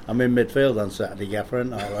say, I'm in midfield on Saturday, Gaffer,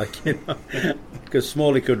 and I because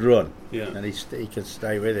Smalley could run, and he could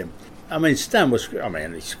stay with him. I mean,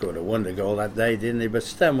 he scored a wonder goal that day, didn't he? But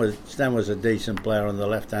Stan was a decent player on the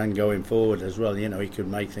left hand going forward as well. He could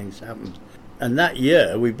make things happen. And that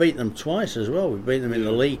year, we beat them twice as well. We beat them in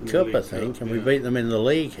the League Cup, I think, and we beat them in the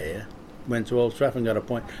league here. Went to Old Trafford and got a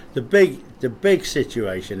point. The big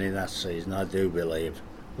situation in that season, I do believe,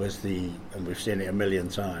 was and we've seen it a million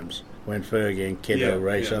times, when Fergie and Kiddo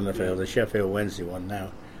race on the field, the Sheffield Wednesday one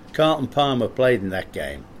now. Carlton Palmer played in that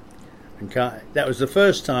game. And that was the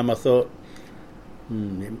first time I thought,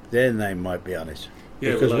 their name might be on it.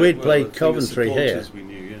 Because we'd played Coventry here. We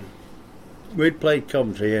knew, We'd played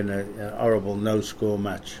Coventry in a horrible no-score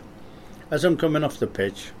match. As I'm coming off the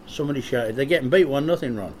pitch, somebody shouted, they're getting beat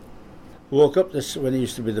 1-0, Ron. Walk up when it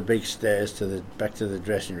used to be the big stairs back to the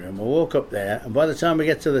dressing room. I walk up there, and by the time we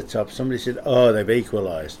get to the top, somebody said, oh, they've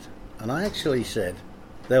equalised. And I actually said,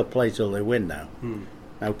 they'll play till they win now.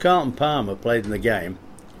 Now, Carlton Palmer played in the game.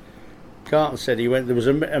 Carlton said he went. There was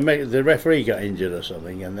the referee got injured or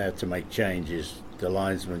something, and they had to make changes. The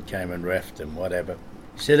linesman came and refed and whatever.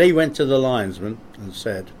 He said he went to the linesman and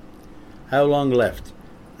said, "How long left?"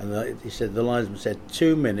 And he said the linesman said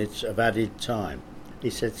 2 minutes of added time.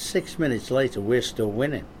 He said 6 minutes later we're still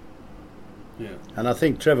winning. Yeah. And I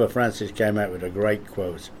think Trevor Francis came out with a great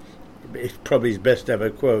quote. It's probably his best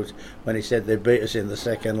ever quote when he said they beat us in the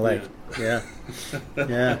second leg. Yeah.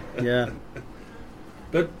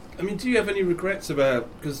 But I mean, do you have any regrets about,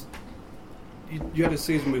 because you had a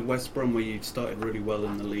season with West Brom where you started really well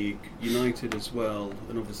in the league, United as well,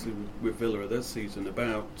 and obviously with Villa this season,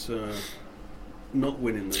 about not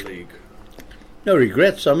winning the league? No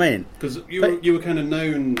regrets, I mean. Because you were kind of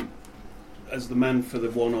known as the man for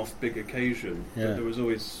the one-off big occasion. Yeah. But there was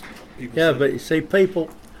always people. Yeah, saying, but you see, people.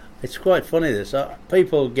 It's quite funny this.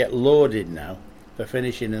 People get lauded now for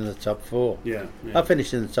finishing in the top 4. Yeah. I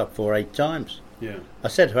finished in the top 4 8 times. Yeah. I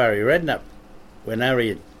said to Harry Redknapp when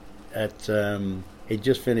Harry he'd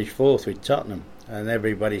just finished 4th with Tottenham, and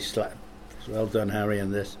everybody slapped. Well done, Harry,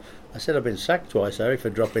 and this. I said, I've been sacked twice, Harry, for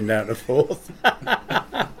dropping down to 4th.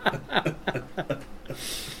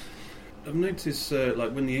 I've noticed,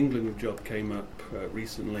 like when the England job came up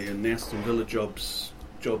recently, and the Aston Villa job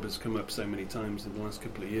has come up so many times in the last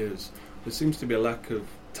couple of years, there seems to be a lack of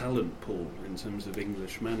talent pool in terms of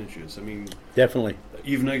English managers. I mean, definitely.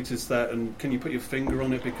 You've noticed that, and can you put your finger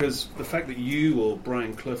on it? Because the fact that you or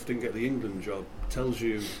Brian Clough didn't get the England job tells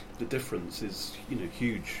you the difference is,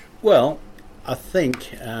 huge. Well, I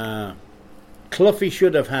think Cloughy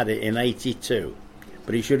should have had it in '82,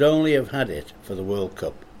 but he should only have had it for the World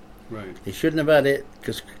Cup. Right. He shouldn't have had it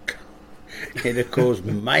because it'd have caused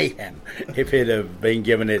mayhem if he'd have been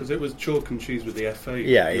given it. Because it was chalk and cheese with the FA.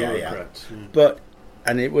 Yeah.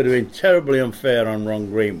 And it would have been terribly unfair on Ron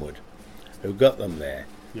Greenwood, who got them there.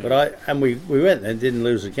 Yeah. But we went there and didn't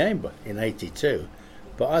lose a game in '82.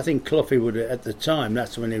 But I think Cloughy would have, at the time,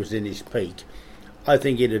 that's when he was in his peak. I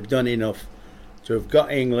think he'd have done enough to have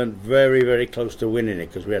got England very, very close to winning it,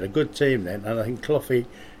 because we had a good team then. And I think Cloughy,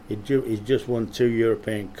 he'd just won 2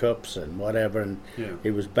 European Cups and whatever, and he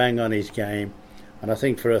was bang on his game. And I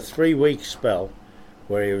think for a 3-week spell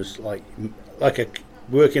where he was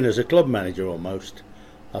working as a club manager almost,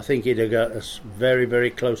 I think he'd have got us very, very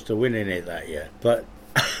close to winning it that year. But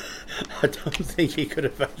I don't think he could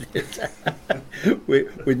have had it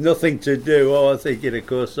with nothing to do. I think it'd have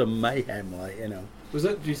caused some mayhem, Was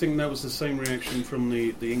that? Do you think that was the same reaction from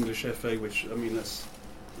the English FA? Which, I mean, let's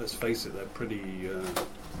face it, they're pretty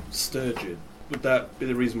sturgid. Would that be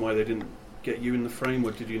the reason why they didn't get you in the frame,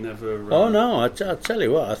 or did you never? Oh no! I'll tell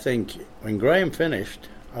you what. I think when Graham finished,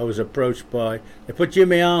 I was approached by. They put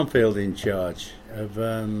Jimmy Armfield in charge of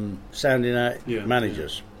sounding out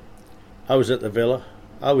managers. I was at the Villa.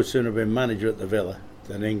 I would sooner have been manager at the Villa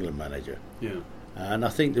than England manager. Yeah. And I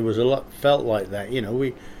think there was a lot felt like that.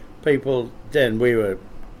 We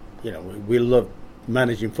loved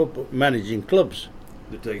managing football, managing clubs.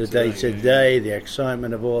 The day to day, the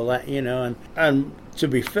excitement of all that, and to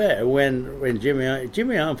be fair, when Jimmy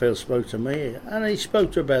Armfield spoke to me, and he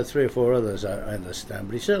spoke to about 3 or 4 others, I understand,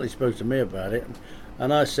 but he certainly spoke to me about it,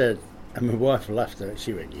 and I said, and my wife laughed at it,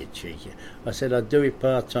 she went, "You cheeky." I said, "I'd do it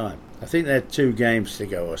part-time." I think they had 2 games to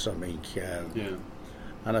go or something,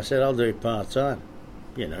 and I said, "I'll do it part-time,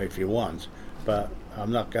 if you want, but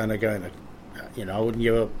I'm not going to go into, I wouldn't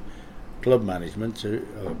give up club management to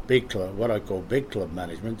a big club, what I call big club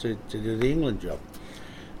management, to do the England job."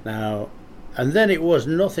 Now, and then it was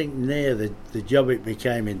nothing near the job it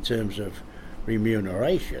became in terms of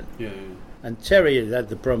remuneration. Yeah. And Terry had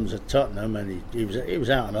the problems at Tottenham, and he was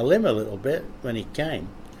out on a limb a little bit when he came,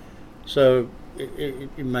 so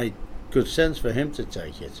it made good sense for him to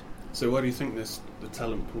take it. So why do you think the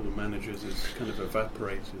talent pool of managers is kind of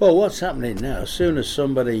evaporated? Well, what's happening now? As soon as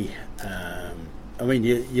somebody,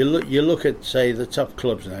 you look at, say, the top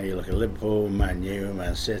clubs now. You look at Liverpool, Man U,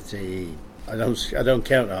 Man City. I don't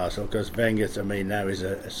count Arsenal, because Wenger to me now is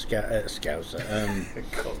a scouser.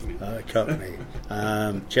 Cockney.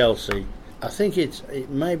 Chelsea. I think it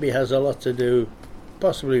maybe has a lot to do,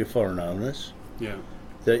 possibly with foreign owners. Yeah.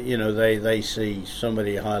 That they see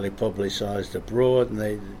somebody highly publicised abroad, and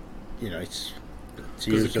they, it's to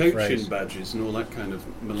use the the coaching phrase. badges and all that kind of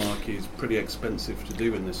malarkey is pretty expensive to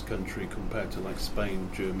do in this country compared to like Spain,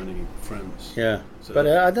 Germany, France. Yeah, so, but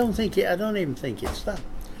I don't even think it's that.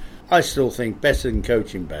 I still think better than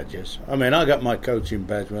coaching badges. I mean, I got my coaching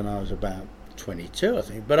badge when I was about 22, I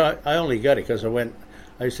think, but I only got it because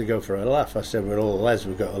I used to go for a laugh. I said, with all the lads,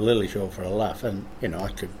 we've got a lily show for a laugh, and it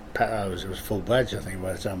was full badge, I think,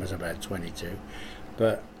 by the time I was about 22.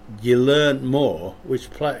 But you learn more,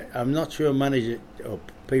 I'm not sure manager or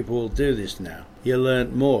people will do this now. You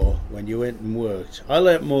learnt more when you went and worked. I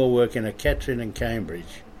learnt more working at Kettering and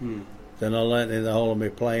Cambridge than I learnt in the whole of my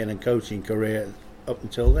playing and coaching career up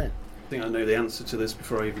until then. I think I know the answer to this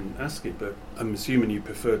before I even ask it, but I'm assuming you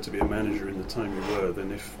preferred to be a manager in the time you were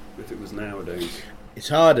than if it was nowadays. It's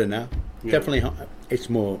harder now. Yeah. Definitely, it's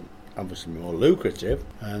obviously more lucrative,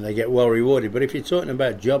 and they get well rewarded. But if you're talking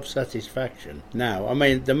about job satisfaction now, I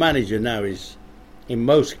mean, the manager now is, in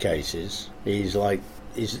most cases, he's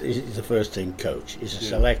the first team coach. He's a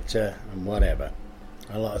selector and whatever.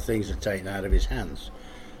 A lot of things are taken out of his hands.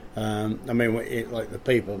 I mean, like the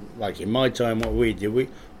people, like in my time, what we did,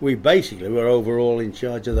 we basically were overall in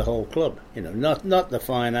charge of the whole club. You know, not the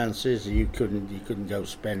finances. You couldn't go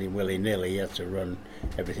spending willy nilly. You had to run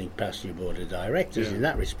everything past your board of directors in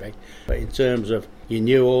that respect. But in terms of, you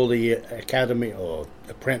knew all the academy or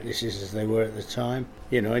apprentices as they were at the time.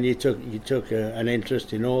 You know, and you took an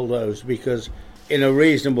interest in all those, because in a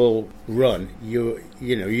reasonable run, you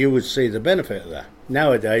would see the benefit of that.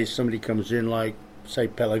 Nowadays, somebody comes in like, say,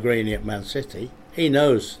 Pellegrini at Man City, he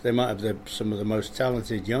knows they might have some of the most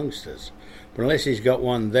talented youngsters, but unless he's got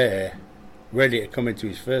one there ready to come into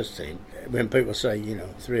his first team, when people say,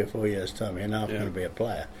 3 or 4 years' time you're not going to be a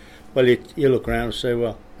player, well, you look around and say,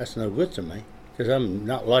 well, that's no good to me, because I'm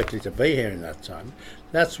not likely to be here in that time.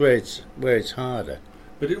 That's where it's harder.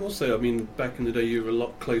 But it also, I mean, back in the day you were a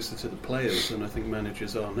lot closer to the players than I think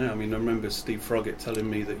managers are now. I mean, I remember Steve Froggatt telling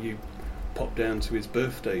me that you popped down to his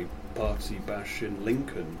birthday party bash in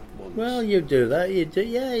Lincoln once. Well, you do that. You do,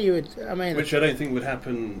 yeah. You would. I mean, which I don't think would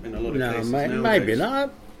happen in a lot of cases nowadays. Maybe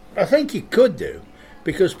not. I think you could do,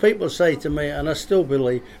 because people say to me, and I still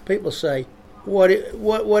believe, people say, "What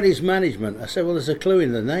is management?" I say, "Well, there's a clue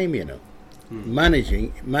in the name,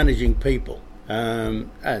 managing people."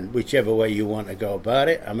 And whichever way you want to go about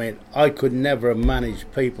it. I mean, I could never have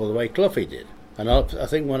managed people the way Cloughie did. And I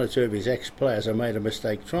think one or two of his ex-players have made a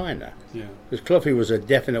mistake trying that. Yeah. Because Cloughie was a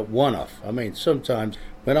definite one-off. I mean, sometimes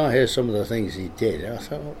when I hear some of the things he did, I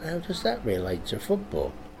thought, well, how does that relate to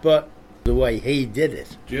football? But the way he did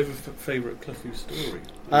it. Do you have a favourite Cloughie story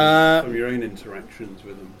from your own interactions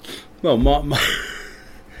with him? Well,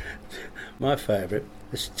 my favourite,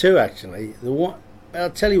 there's two actually. The one, I'll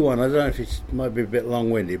tell you one. I don't know if it might be a bit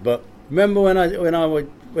long-winded, but remember when I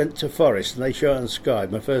went to Forest and they shot on Sky,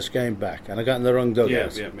 my first game back, and I got in the wrong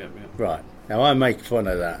dugout. Yeah. Right. Now, I make fun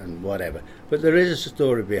of that and whatever, but there is a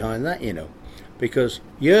story behind that, because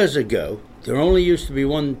years ago, there only used to be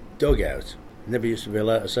one dugout. Never used to be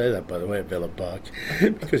allowed to say that, by the way, at Villa Park,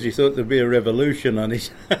 because he thought there'd be a revolution on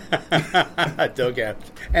his dugout.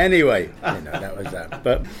 Anyway, that was that.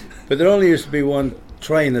 But there only used to be one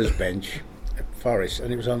trainer's bench at Forest,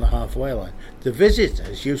 and it was on the halfway line. The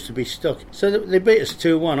visitors used to be stuck. So they beat us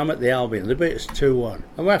 2-1. I'm at the Albion. They beat us 2-1.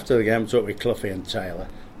 And after the game, I talked with Cloughie and Taylor.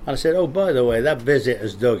 And I said, oh, by the way, that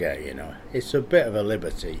visitor's dugout, it's a bit of a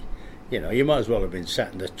liberty. You might as well have been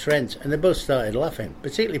sat in the Trent. And they both started laughing,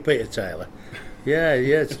 particularly Peter Taylor. Yeah,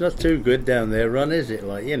 it's not too good down there, Ron, is it?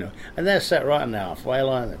 And they're sat right on the halfway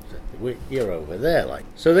line. You're over there,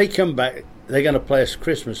 So they come back. They're going to play us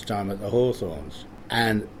Christmas time at the Hawthorns.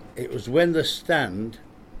 And it was when the stand,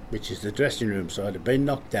 which is the dressing room side, had been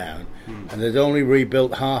knocked down, and they'd only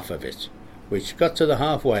rebuilt half of it, which got to the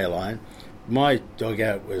halfway line. My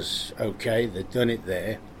dugout was okay, they'd done it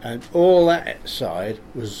there, and all that side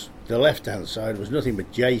was, the left-hand side was nothing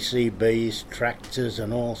but JCBs, tractors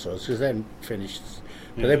and all sorts, because they hadn't finished.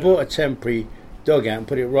 But they bought a temporary dugout and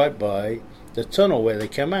put it right by the tunnel where they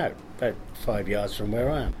come out, about 5 yards from where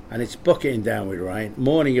I am. And it's bucketing down with rain.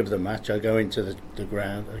 Morning of the match, I go into the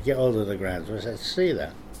ground, I get hold of the ground, so I said, see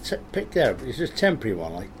that? Pick that up, it's a temporary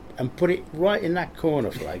one, and put it right in that corner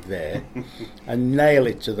flag there and nail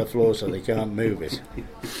it to the floor so they can't move it.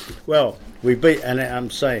 Well, we beat them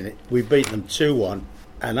 2-1,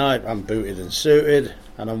 and I'm booted and suited,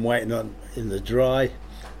 and I'm waiting in the dry,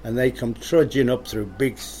 and they come trudging up through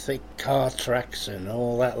big thick car tracks and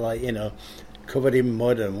all that, covered in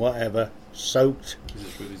mud and whatever, soaked.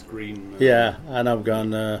 With his green... Yeah, and I've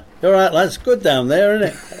gone, all right, lads, good down there, isn't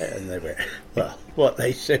it? And they went, well, what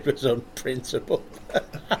they said was on principle.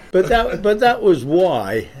 but that was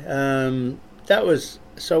why.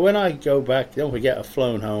 So when I go back, don't forget I've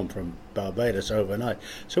flown home from Barbados overnight.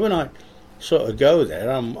 So when I sort of go there,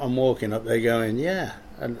 I'm walking up there going, yeah,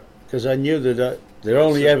 and because I knew that there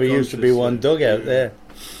only ever used to be one dugout there.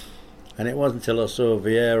 And it wasn't until I saw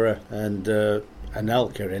Vieira and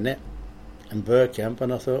Anelka in it, and Bergkamp,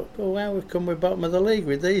 and I thought, oh wow, we've come with bottom of the league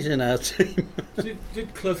with these in our team.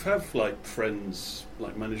 Did Clough have friends,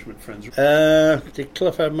 management friends? Did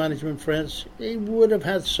Clough have management friends? He would have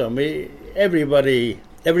had some. Everybody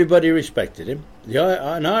respected him.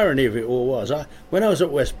 An irony of it all was, when I was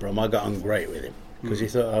at West Brom, I got on great with him because he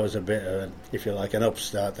thought I was a bit of, if you like, an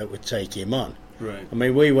upstart that would take him on. Right. I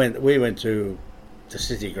mean, we went to the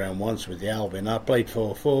City Ground once with the Albion. I played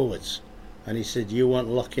 4 forwards. And he said, you want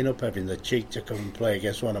locking up having the cheek to come and play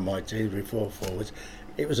against one of my teams with 4 forwards.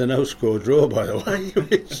 It was a no-score draw, by the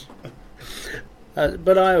way.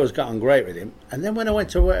 But I always got on great with him. And then when I went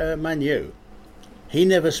to Man U, he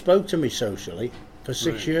never spoke to me socially for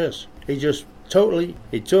 6 years. He just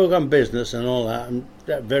he'd talk on business and all that, and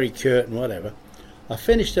that very curt and whatever. I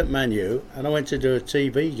finished at Man U and I went to do a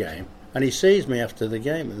TV game, and he sees me after the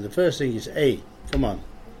game, and the first thing is, "Hey, come on,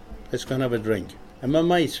 let's go and have a drink." And my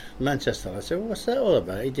mate, Manchester, I said, "Well, what's that all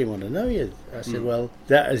about?" He didn't want to know you. I said, "Well,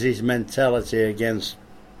 that is his mentality against,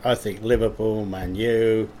 I think, Liverpool, Man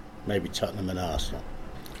U, maybe Tottenham and Arsenal."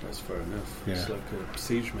 That's fair enough. Yeah. It's like a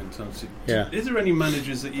siege mentality. Yeah. Is there any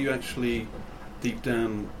managers that you actually, deep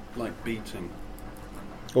down, like beating?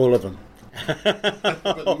 All of them. But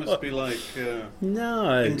there must be like...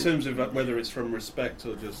 no. In terms of whether it's from respect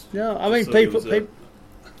or just... No, I mean,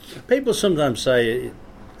 people sometimes say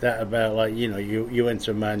that about, like, you know, you went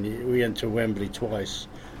to we went to Wembley twice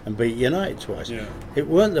and beat United twice. Yeah. It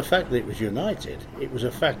weren't the fact that it was United. It was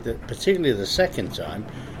the fact that, particularly the second time,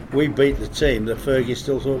 we beat the team that Fergie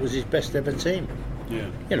still thought was his best ever team. Yeah.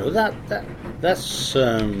 You know, that's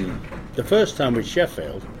the first time with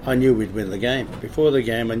Sheffield, I knew we'd win the game. Before the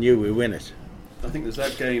game, I knew we'd win it. I think there's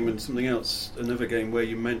that game and something else, another game where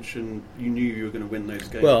you mentioned you knew you were going to win those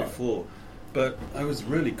games before. But I was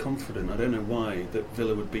really confident, I don't know why, that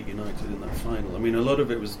Villa would beat United in that final. I mean, a lot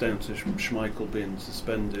of it was down to Schmeichel being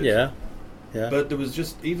suspended. Yeah. But there was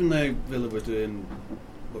just, even though Villa were doing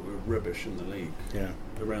what were rubbish in the league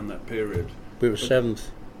around that period. We were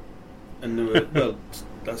seventh. And there were, well,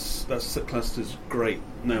 that's classed as great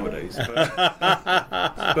nowadays. But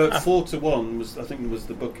 4-1 was, I think, was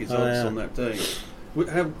the bookies' odds on that day.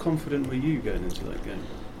 How confident were you going into that game?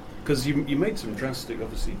 Because you made some drastic,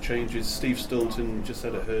 obviously, changes. Steve Staunton just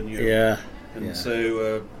had a hernia. Yeah. And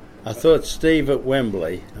so... I thought Steve at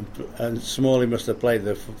Wembley, and Smalley must have played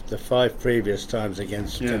the 5 previous times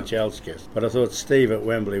against Kanchelskis, but I thought Steve at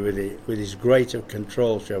Wembley, with his greater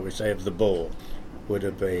control, shall we say, of the ball, would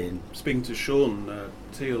have been... Speaking to Sean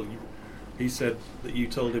Teal, he said that you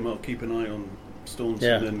told him, "I'll keep an eye on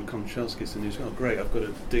Staunton and Kanchelskis," and he was, "Oh, great, I've got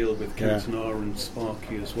to deal with Cantona and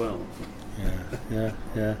Sparky as well." Yeah.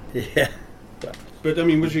 But I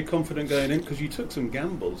mean, was you confident going in? Because you took some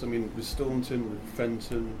gambles. I mean, with Staunton, with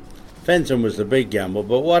Fenton. Fenton was the big gamble,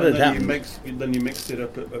 but what had happened? Then you mixed it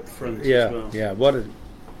up front as well. Yeah.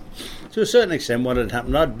 To a certain extent, what had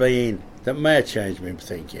happened, that may have changed me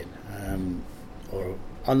thinking. Or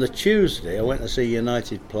on the Tuesday, I went to see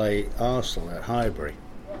United play Arsenal at Highbury.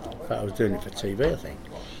 In fact, I was doing it for TV, I think.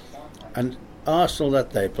 And Arsenal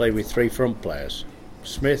that day played with 3 front players: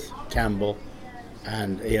 Smith, Campbell,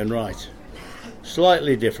 and Ian Wright.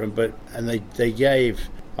 Slightly different, but I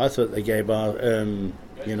thought they gave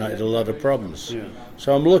United a lot of problems. Yeah.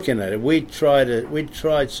 So I'm looking at it. We'd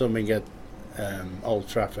tried something at Old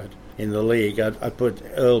Trafford in the league. I put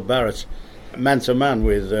Earl Barrett man to man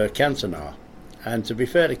with Cantona, and to be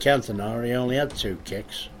fair to Cantona, he only had 2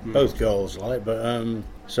 kicks, both goals, but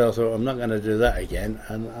so I thought, I'm not going to do that again.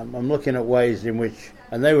 And I'm looking at ways in which,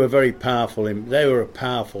 and they were very powerful. They were a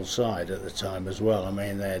powerful side at the time as well. I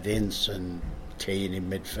mean, they had Ince and Keane in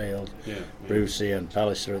midfield, Brucey and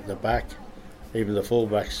Pallister at the back, even the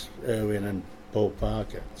fullbacks, Irwin and Paul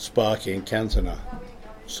Parker, Sparky and Cantona.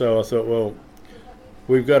 So I thought, well,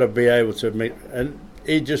 we've got to be able to admit, and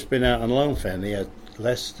he'd just been out on loan then. He had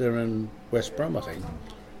Leicester and West Brom, I think,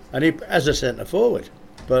 and he as a centre forward,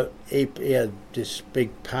 but he had this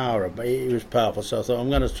big power. But he was powerful. So I thought, I'm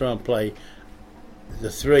going to try and play the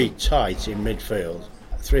 3 tight in midfield.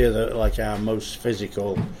 3 of our most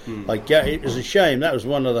physical. Like it was a shame. That was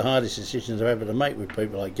one of the hardest decisions I've ever to make with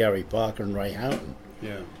people like Gary Parker and Ray Houghton,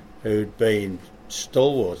 who'd been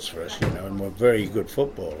stalwarts for us, and were very good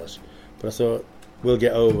footballers. But I thought, we'll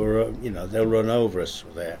get over. They'll run over us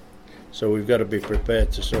there. So we've got to be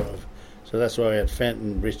prepared to sort of. So that's why we had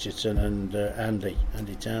Fenton, Richardson, and Andy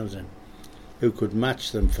Townsend, who could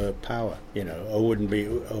match them for power. I wouldn't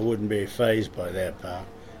be fazed by their power.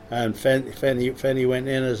 And Fenny went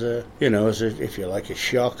in as a if you like, a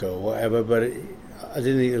shock or whatever. But I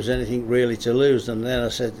didn't think there was anything really to lose. And then I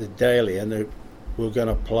said to Daly, and we're going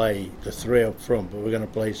to play the 3 up front, but we're going to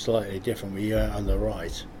play slightly different with you on the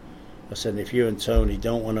right. I said, if you and Tony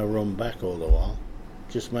don't want to run back all the while,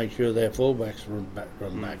 just make sure their fullbacks run back.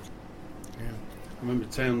 Yeah. I remember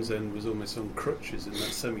Townsend was almost on crutches in that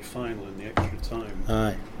semi-final in the extra time.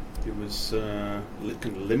 Aye. He was kind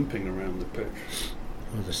of limping around the pitch.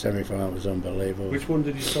 Well, the semi-final was unbelievable. Which one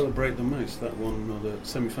did you celebrate the most? That one, or the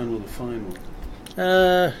semi-final or the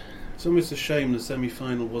final? It's almost a shame the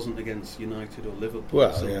semi-final wasn't against United or Liverpool.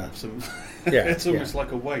 Well, it's almost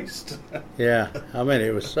like a waste. Yeah, I mean,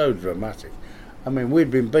 it was so dramatic. I mean,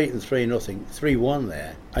 we'd been beaten 3-1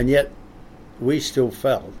 there, and yet we still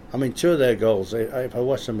felt. I mean, 2 of their goals. If I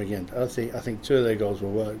watch them again, I think 2 of their goals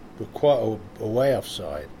were quite a way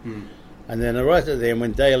offside. And then right at the end,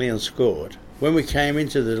 when Dalian scored, when we came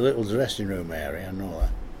into the little dressing room area and all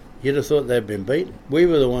that, you'd have thought they'd been beaten. We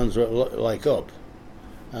were the ones that were like up,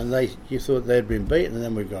 and you thought they'd been beaten, and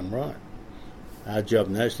then we've gone, right, our job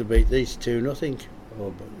now is to beat these 2-0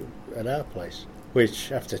 at our place,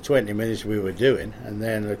 which after 20 minutes we were doing. And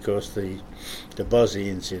then of course the Bozzy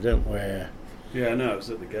incident where it was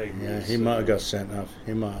at the game. Yeah, he might have got sent off.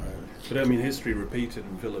 He might have. But I mean, history repeated,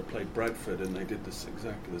 and Villa played Bradford, and they did this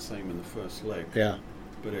exactly the same in the first leg. Yeah.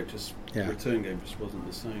 But return game just wasn't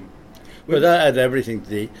the same. But that had everything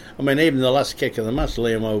to I mean, even the last kick of the match,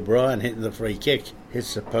 Liam O'Brien hitting the free kick,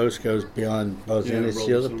 hits the post, goes behind Bozzy, and it's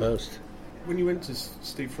the other post. When you went to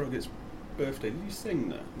Steve Froggett's birthday, did you sing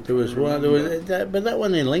that? There was one, but that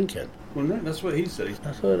one in Lincoln. Well, no, that's what he said.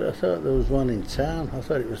 I thought there was one in town. I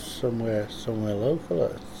thought it was somewhere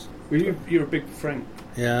local. Well, you're a big Frank.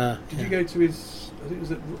 Yeah. Did you go to his? I think it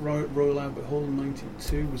was at Royal Albert Hall in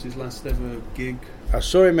 '92. Was his last ever gig? I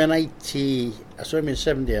saw him in '80. I saw him in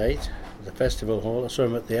 '78 at the Festival Hall. I saw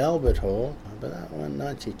him at the Albert Hall. But that one,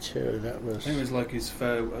 '92, that was. I think it was like his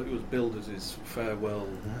it was billed as his farewell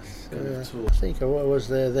kind of tour. I think I was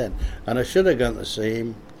there then, and I should have gone to see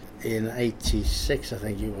him in '86. I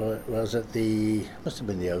think it was at the must have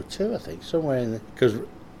been the O2. I think somewhere in because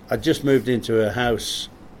I just moved into a house,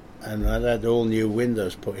 and I'd had all new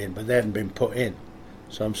windows put in, but they hadn't been put in.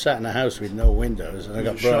 So I'm sat in a house with no windows, and I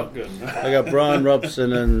got Brian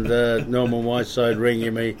Robson and Norman Whiteside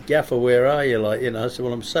ringing me, Gaffer, where are you? I said,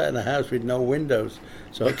 well, I'm sat in a house with no windows,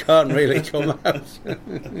 so I can't really come out.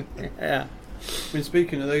 Yeah. I mean,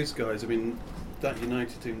 speaking of those guys, I mean, that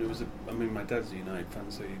United team, there was my dad's a United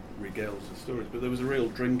fan, so he regales the stories, but there was a real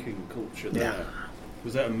drinking culture there. Yeah.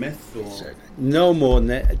 Was that a myth or? No more than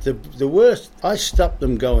that. The worst, I stopped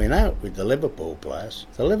them going out with the Liverpool players.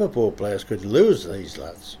 The Liverpool players could lose these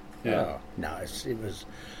lads. Yeah. Oh, no, it was.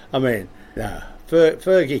 I mean, no.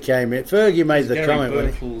 Fergie came in. Fergie made the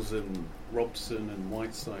comment. Birtles and Robson and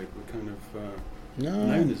Whiteside were kind of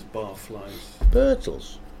known as barflies.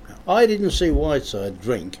 Birtles. I didn't see Whiteside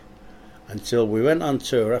drink until we went on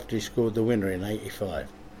tour after he scored the winner in '85.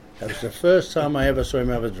 That was the first time I ever saw him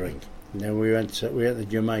have a drink. And then we went to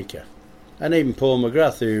Jamaica, and even Paul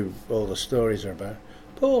McGrath, who all the stories are about.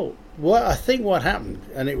 Paul, I think what happened,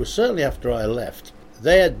 and it was certainly after I left,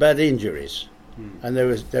 they had bad injuries, and they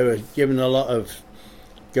were given a lot of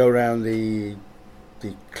go around the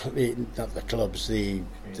not the clubs, the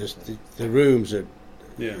rooms that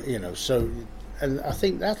So, and I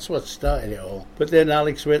think that's what started it all. But then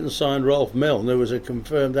Alex went and signed Rolf Milne, who was a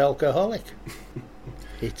confirmed alcoholic.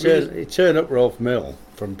 He turned up Rolf Milne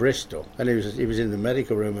from Bristol, and he was in the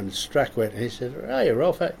medical room, and Strack went and he said, "Hey,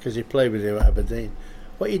 Rolf," because he played with him at Aberdeen.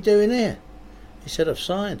 "What are you doing here?" He said, "I've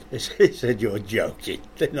signed." He said, "You're joking.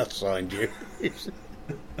 They've not signed you."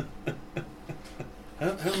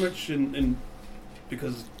 How much in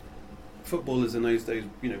because footballers in those days,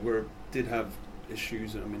 did have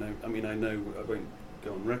issues. I mean, I know I won't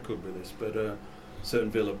go on record with this, but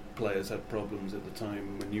certain Villa players had problems at the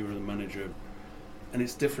time when you were the manager. And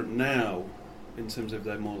it's different now in terms of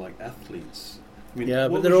they're more like athletes. I mean,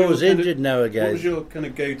 but they're always injured nowadays. What was your kind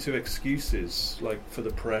of go-to excuses, like for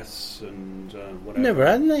the press and whatever? Never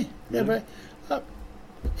had any. Never. A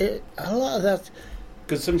lot of that.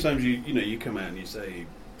 Because sometimes you come out and you say,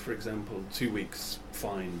 for example, 2 weeks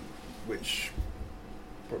fine, which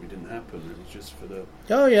probably didn't happen. It was just for the.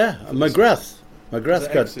 Oh yeah, McGrath.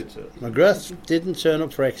 McGrath didn't turn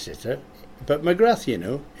up for Exeter. But McGrath,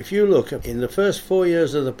 if you look in the first 4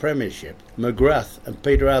 years of the Premiership, McGrath and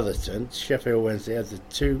Peter Atherton, Sheffield Wednesday, had the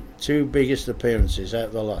two biggest appearances out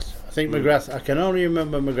of the lot. I think McGrath, I can only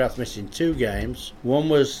remember McGrath missing 2 games. One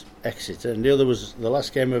was Exeter, and the other was the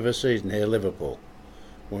last game of the season here, Liverpool,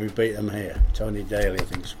 when we beat them here. Tony Daly, I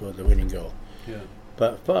think, scored the winning goal. Yeah.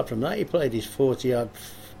 But apart from that, he played his 40-odd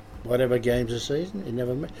whatever games a season. He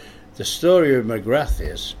never missed. The story of McGrath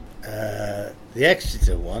is the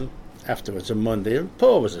Exeter one. Afterwards, on Monday, and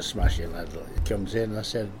Paul was a smashing lad. He comes in and I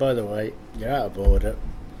said, "By the way, you're out of order.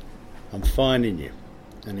 I'm fining you."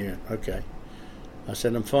 And he went, "Okay." I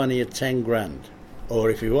said, "I'm fining you 10 grand. Or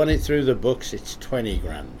if you want it through the books, it's 20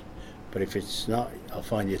 grand. But if it's not, I'll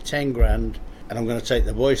fine you 10 grand, and I'm going to take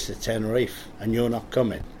the boys to Tenerife, and you're not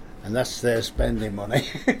coming." And that's their spending money.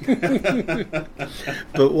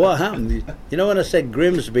 But what happened, when I said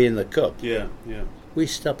Grimsby in the Cup? Yeah. We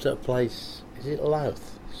stopped at a place, is it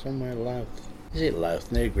Louth? Somewhere Louth. Is it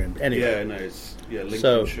Louth, near Grimsby? Anyway. Yeah, no, it's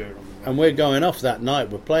Lincolnshire. And we're going off that night.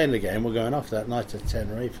 We're playing the game. We're going off that night to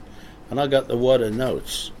Tenerife. And I got the wad of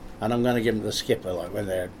notes, and I'm going to give them to the skipper, like when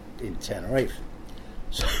they're in Tenerife.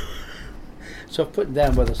 So I've put them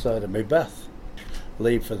down by the side of my bath.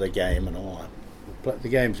 Leave for the game and all that. the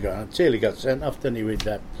game's going until he got sent off, didn't he, with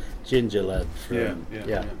that ginger lad. Yeah.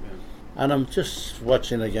 And I'm just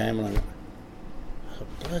watching the game and I'm like, oh,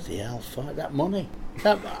 bloody hell, fight that money.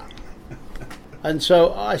 And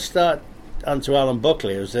so I start onto Alan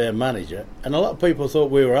Buckley, who's their manager, and a lot of people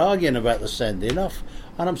thought we were arguing about the sending off.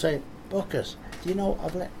 And I'm saying, Buckers, do you know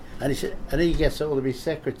I've let... And he said, and he gets hold of his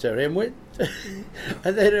secretary and went,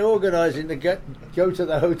 and they're organising to go to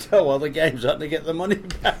the hotel while the game's on to get the money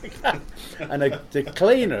back. And the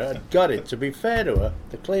cleaner had got it. To be fair to her,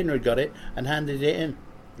 the cleaner had got it and handed it in.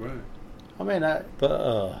 Right. I mean,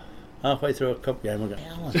 halfway through a cup game, I go,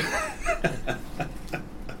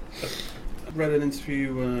 I read an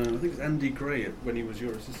interview. I think it was Andy Gray when he was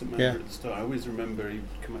your assistant manager at the start. I always remember he'd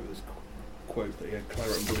come up with this quote that he had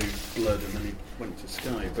claret and blue blood and then he went to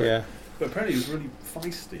Sky. But, but apparently he was really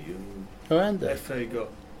feisty and the FA got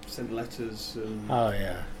sent letters. And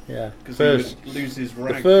because he would lose his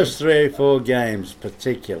rag. The first 3 or 4 games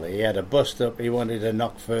particularly, he had a bust up. He wanted to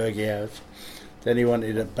knock Fergie out. Then he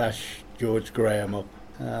wanted to bash George Graham up.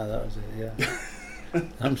 That was it, yeah.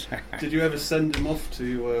 I'm sorry. Did you ever send him off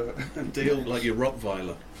to deal like your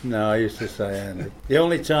Rottweiler? No, I used to say Andy. The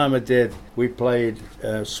only time I did, we played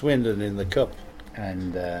Swindon in the Cup,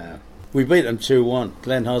 and we beat them 2-1.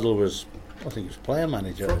 Glenn Hoddle was, I think he was player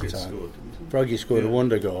manager at the time. Froggy scored a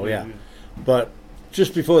wonder goal, yeah. But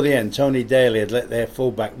just before the end, Tony Daly had let their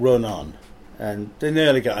fullback run on, and they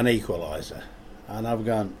nearly got an equaliser. And I've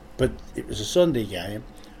gone, but it was a Sunday game,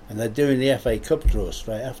 and they're doing the FA Cup draw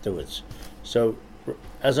straight afterwards. So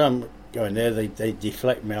as I'm going there, they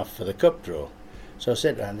deflect me off for the cup draw. So I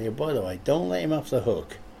said to Andy, by the way, don't let him off the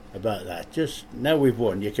hook about that. Just now we've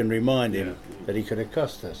won, you can remind him that he could have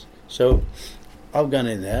cost us. So I've gone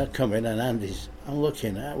in there, come in, and I'm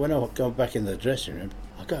looking at, when I go back in the dressing room,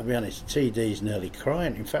 I've got to be honest, TD's nearly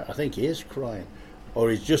crying. In fact, I think he is crying.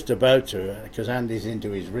 Or he's just about to, because Andy's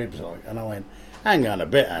into his ribs. And I went, hang on a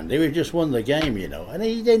bit, Andy, we've just won the game, you know. And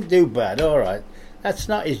he didn't do bad, all right. That's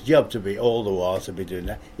not his job to be all the while to be doing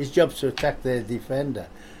that. His job's to attack their defender.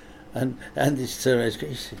 And Andy's turn,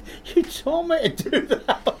 he said, you told me to do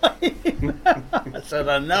that. I said,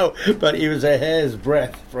 I know, but he was a hair's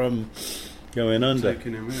breadth from going under.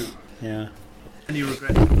 Taking him out. Yeah. And you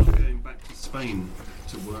regret not going back to Spain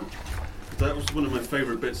to work? That was one of my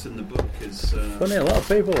favourite bits in the book. Is funny, a lot of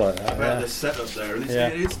people like that. About the setup there, and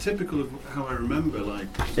it's typical of how I remember. Like,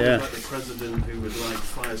 like the president who would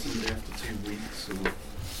fire somebody after 2 weeks.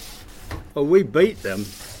 Well, we beat them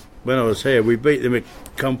when I was here. We beat them at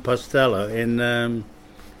Compostela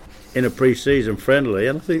in a pre-season friendly,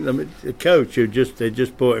 and I think the coach they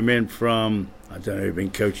just brought him in from, I don't know, he'd been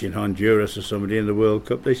coaching Honduras or somebody in the World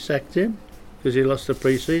Cup. They sacked him because he lost the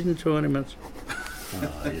pre-season tournament.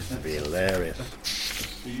 It used to be hilarious.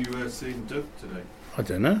 Are you seeing Doug today? I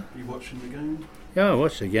don't know. Are you watching the game? Yeah, I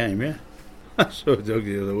watched the game, yeah. I saw Doug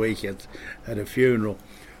the other week at a funeral.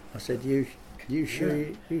 I said, you sure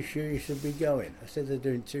you should be going? I said, they're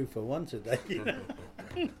doing 2 for 1 today.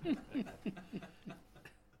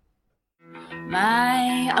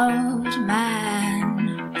 My old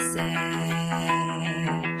man said,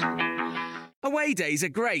 away days are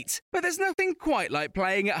great, but there's nothing quite like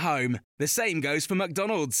playing at home. The same goes for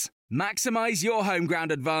McDonald's. Maximise your home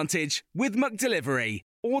ground advantage with McDelivery.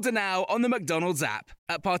 Order now on the McDonald's app.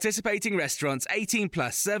 At participating restaurants, 18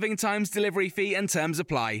 plus serving times, delivery fee and terms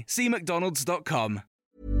apply. See mcdonalds.com.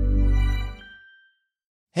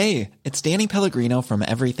 Hey, it's Danny Pellegrino from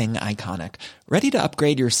Everything Iconic. Ready to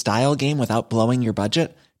upgrade your style game without blowing your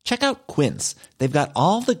budget? Check out Quince. They've got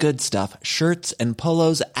all the good stuff, shirts and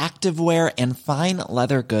polos, activewear, and fine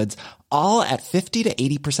leather goods, all at 50 to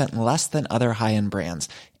 80% less than other high-end brands.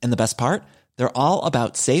 And the best part? They're all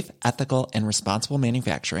about safe, ethical, and responsible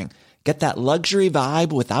manufacturing. Get that luxury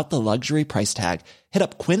vibe without the luxury price tag. Hit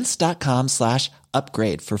up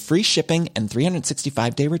quince.com/upgrade for free shipping and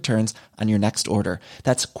 365-day returns on your next order.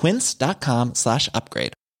 That's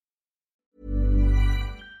quince.com/upgrade.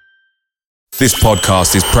 This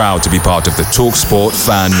podcast is proud to be part of the TalkSport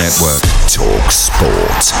Fan Network.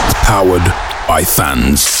 TalkSport. Powered by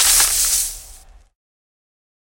fans.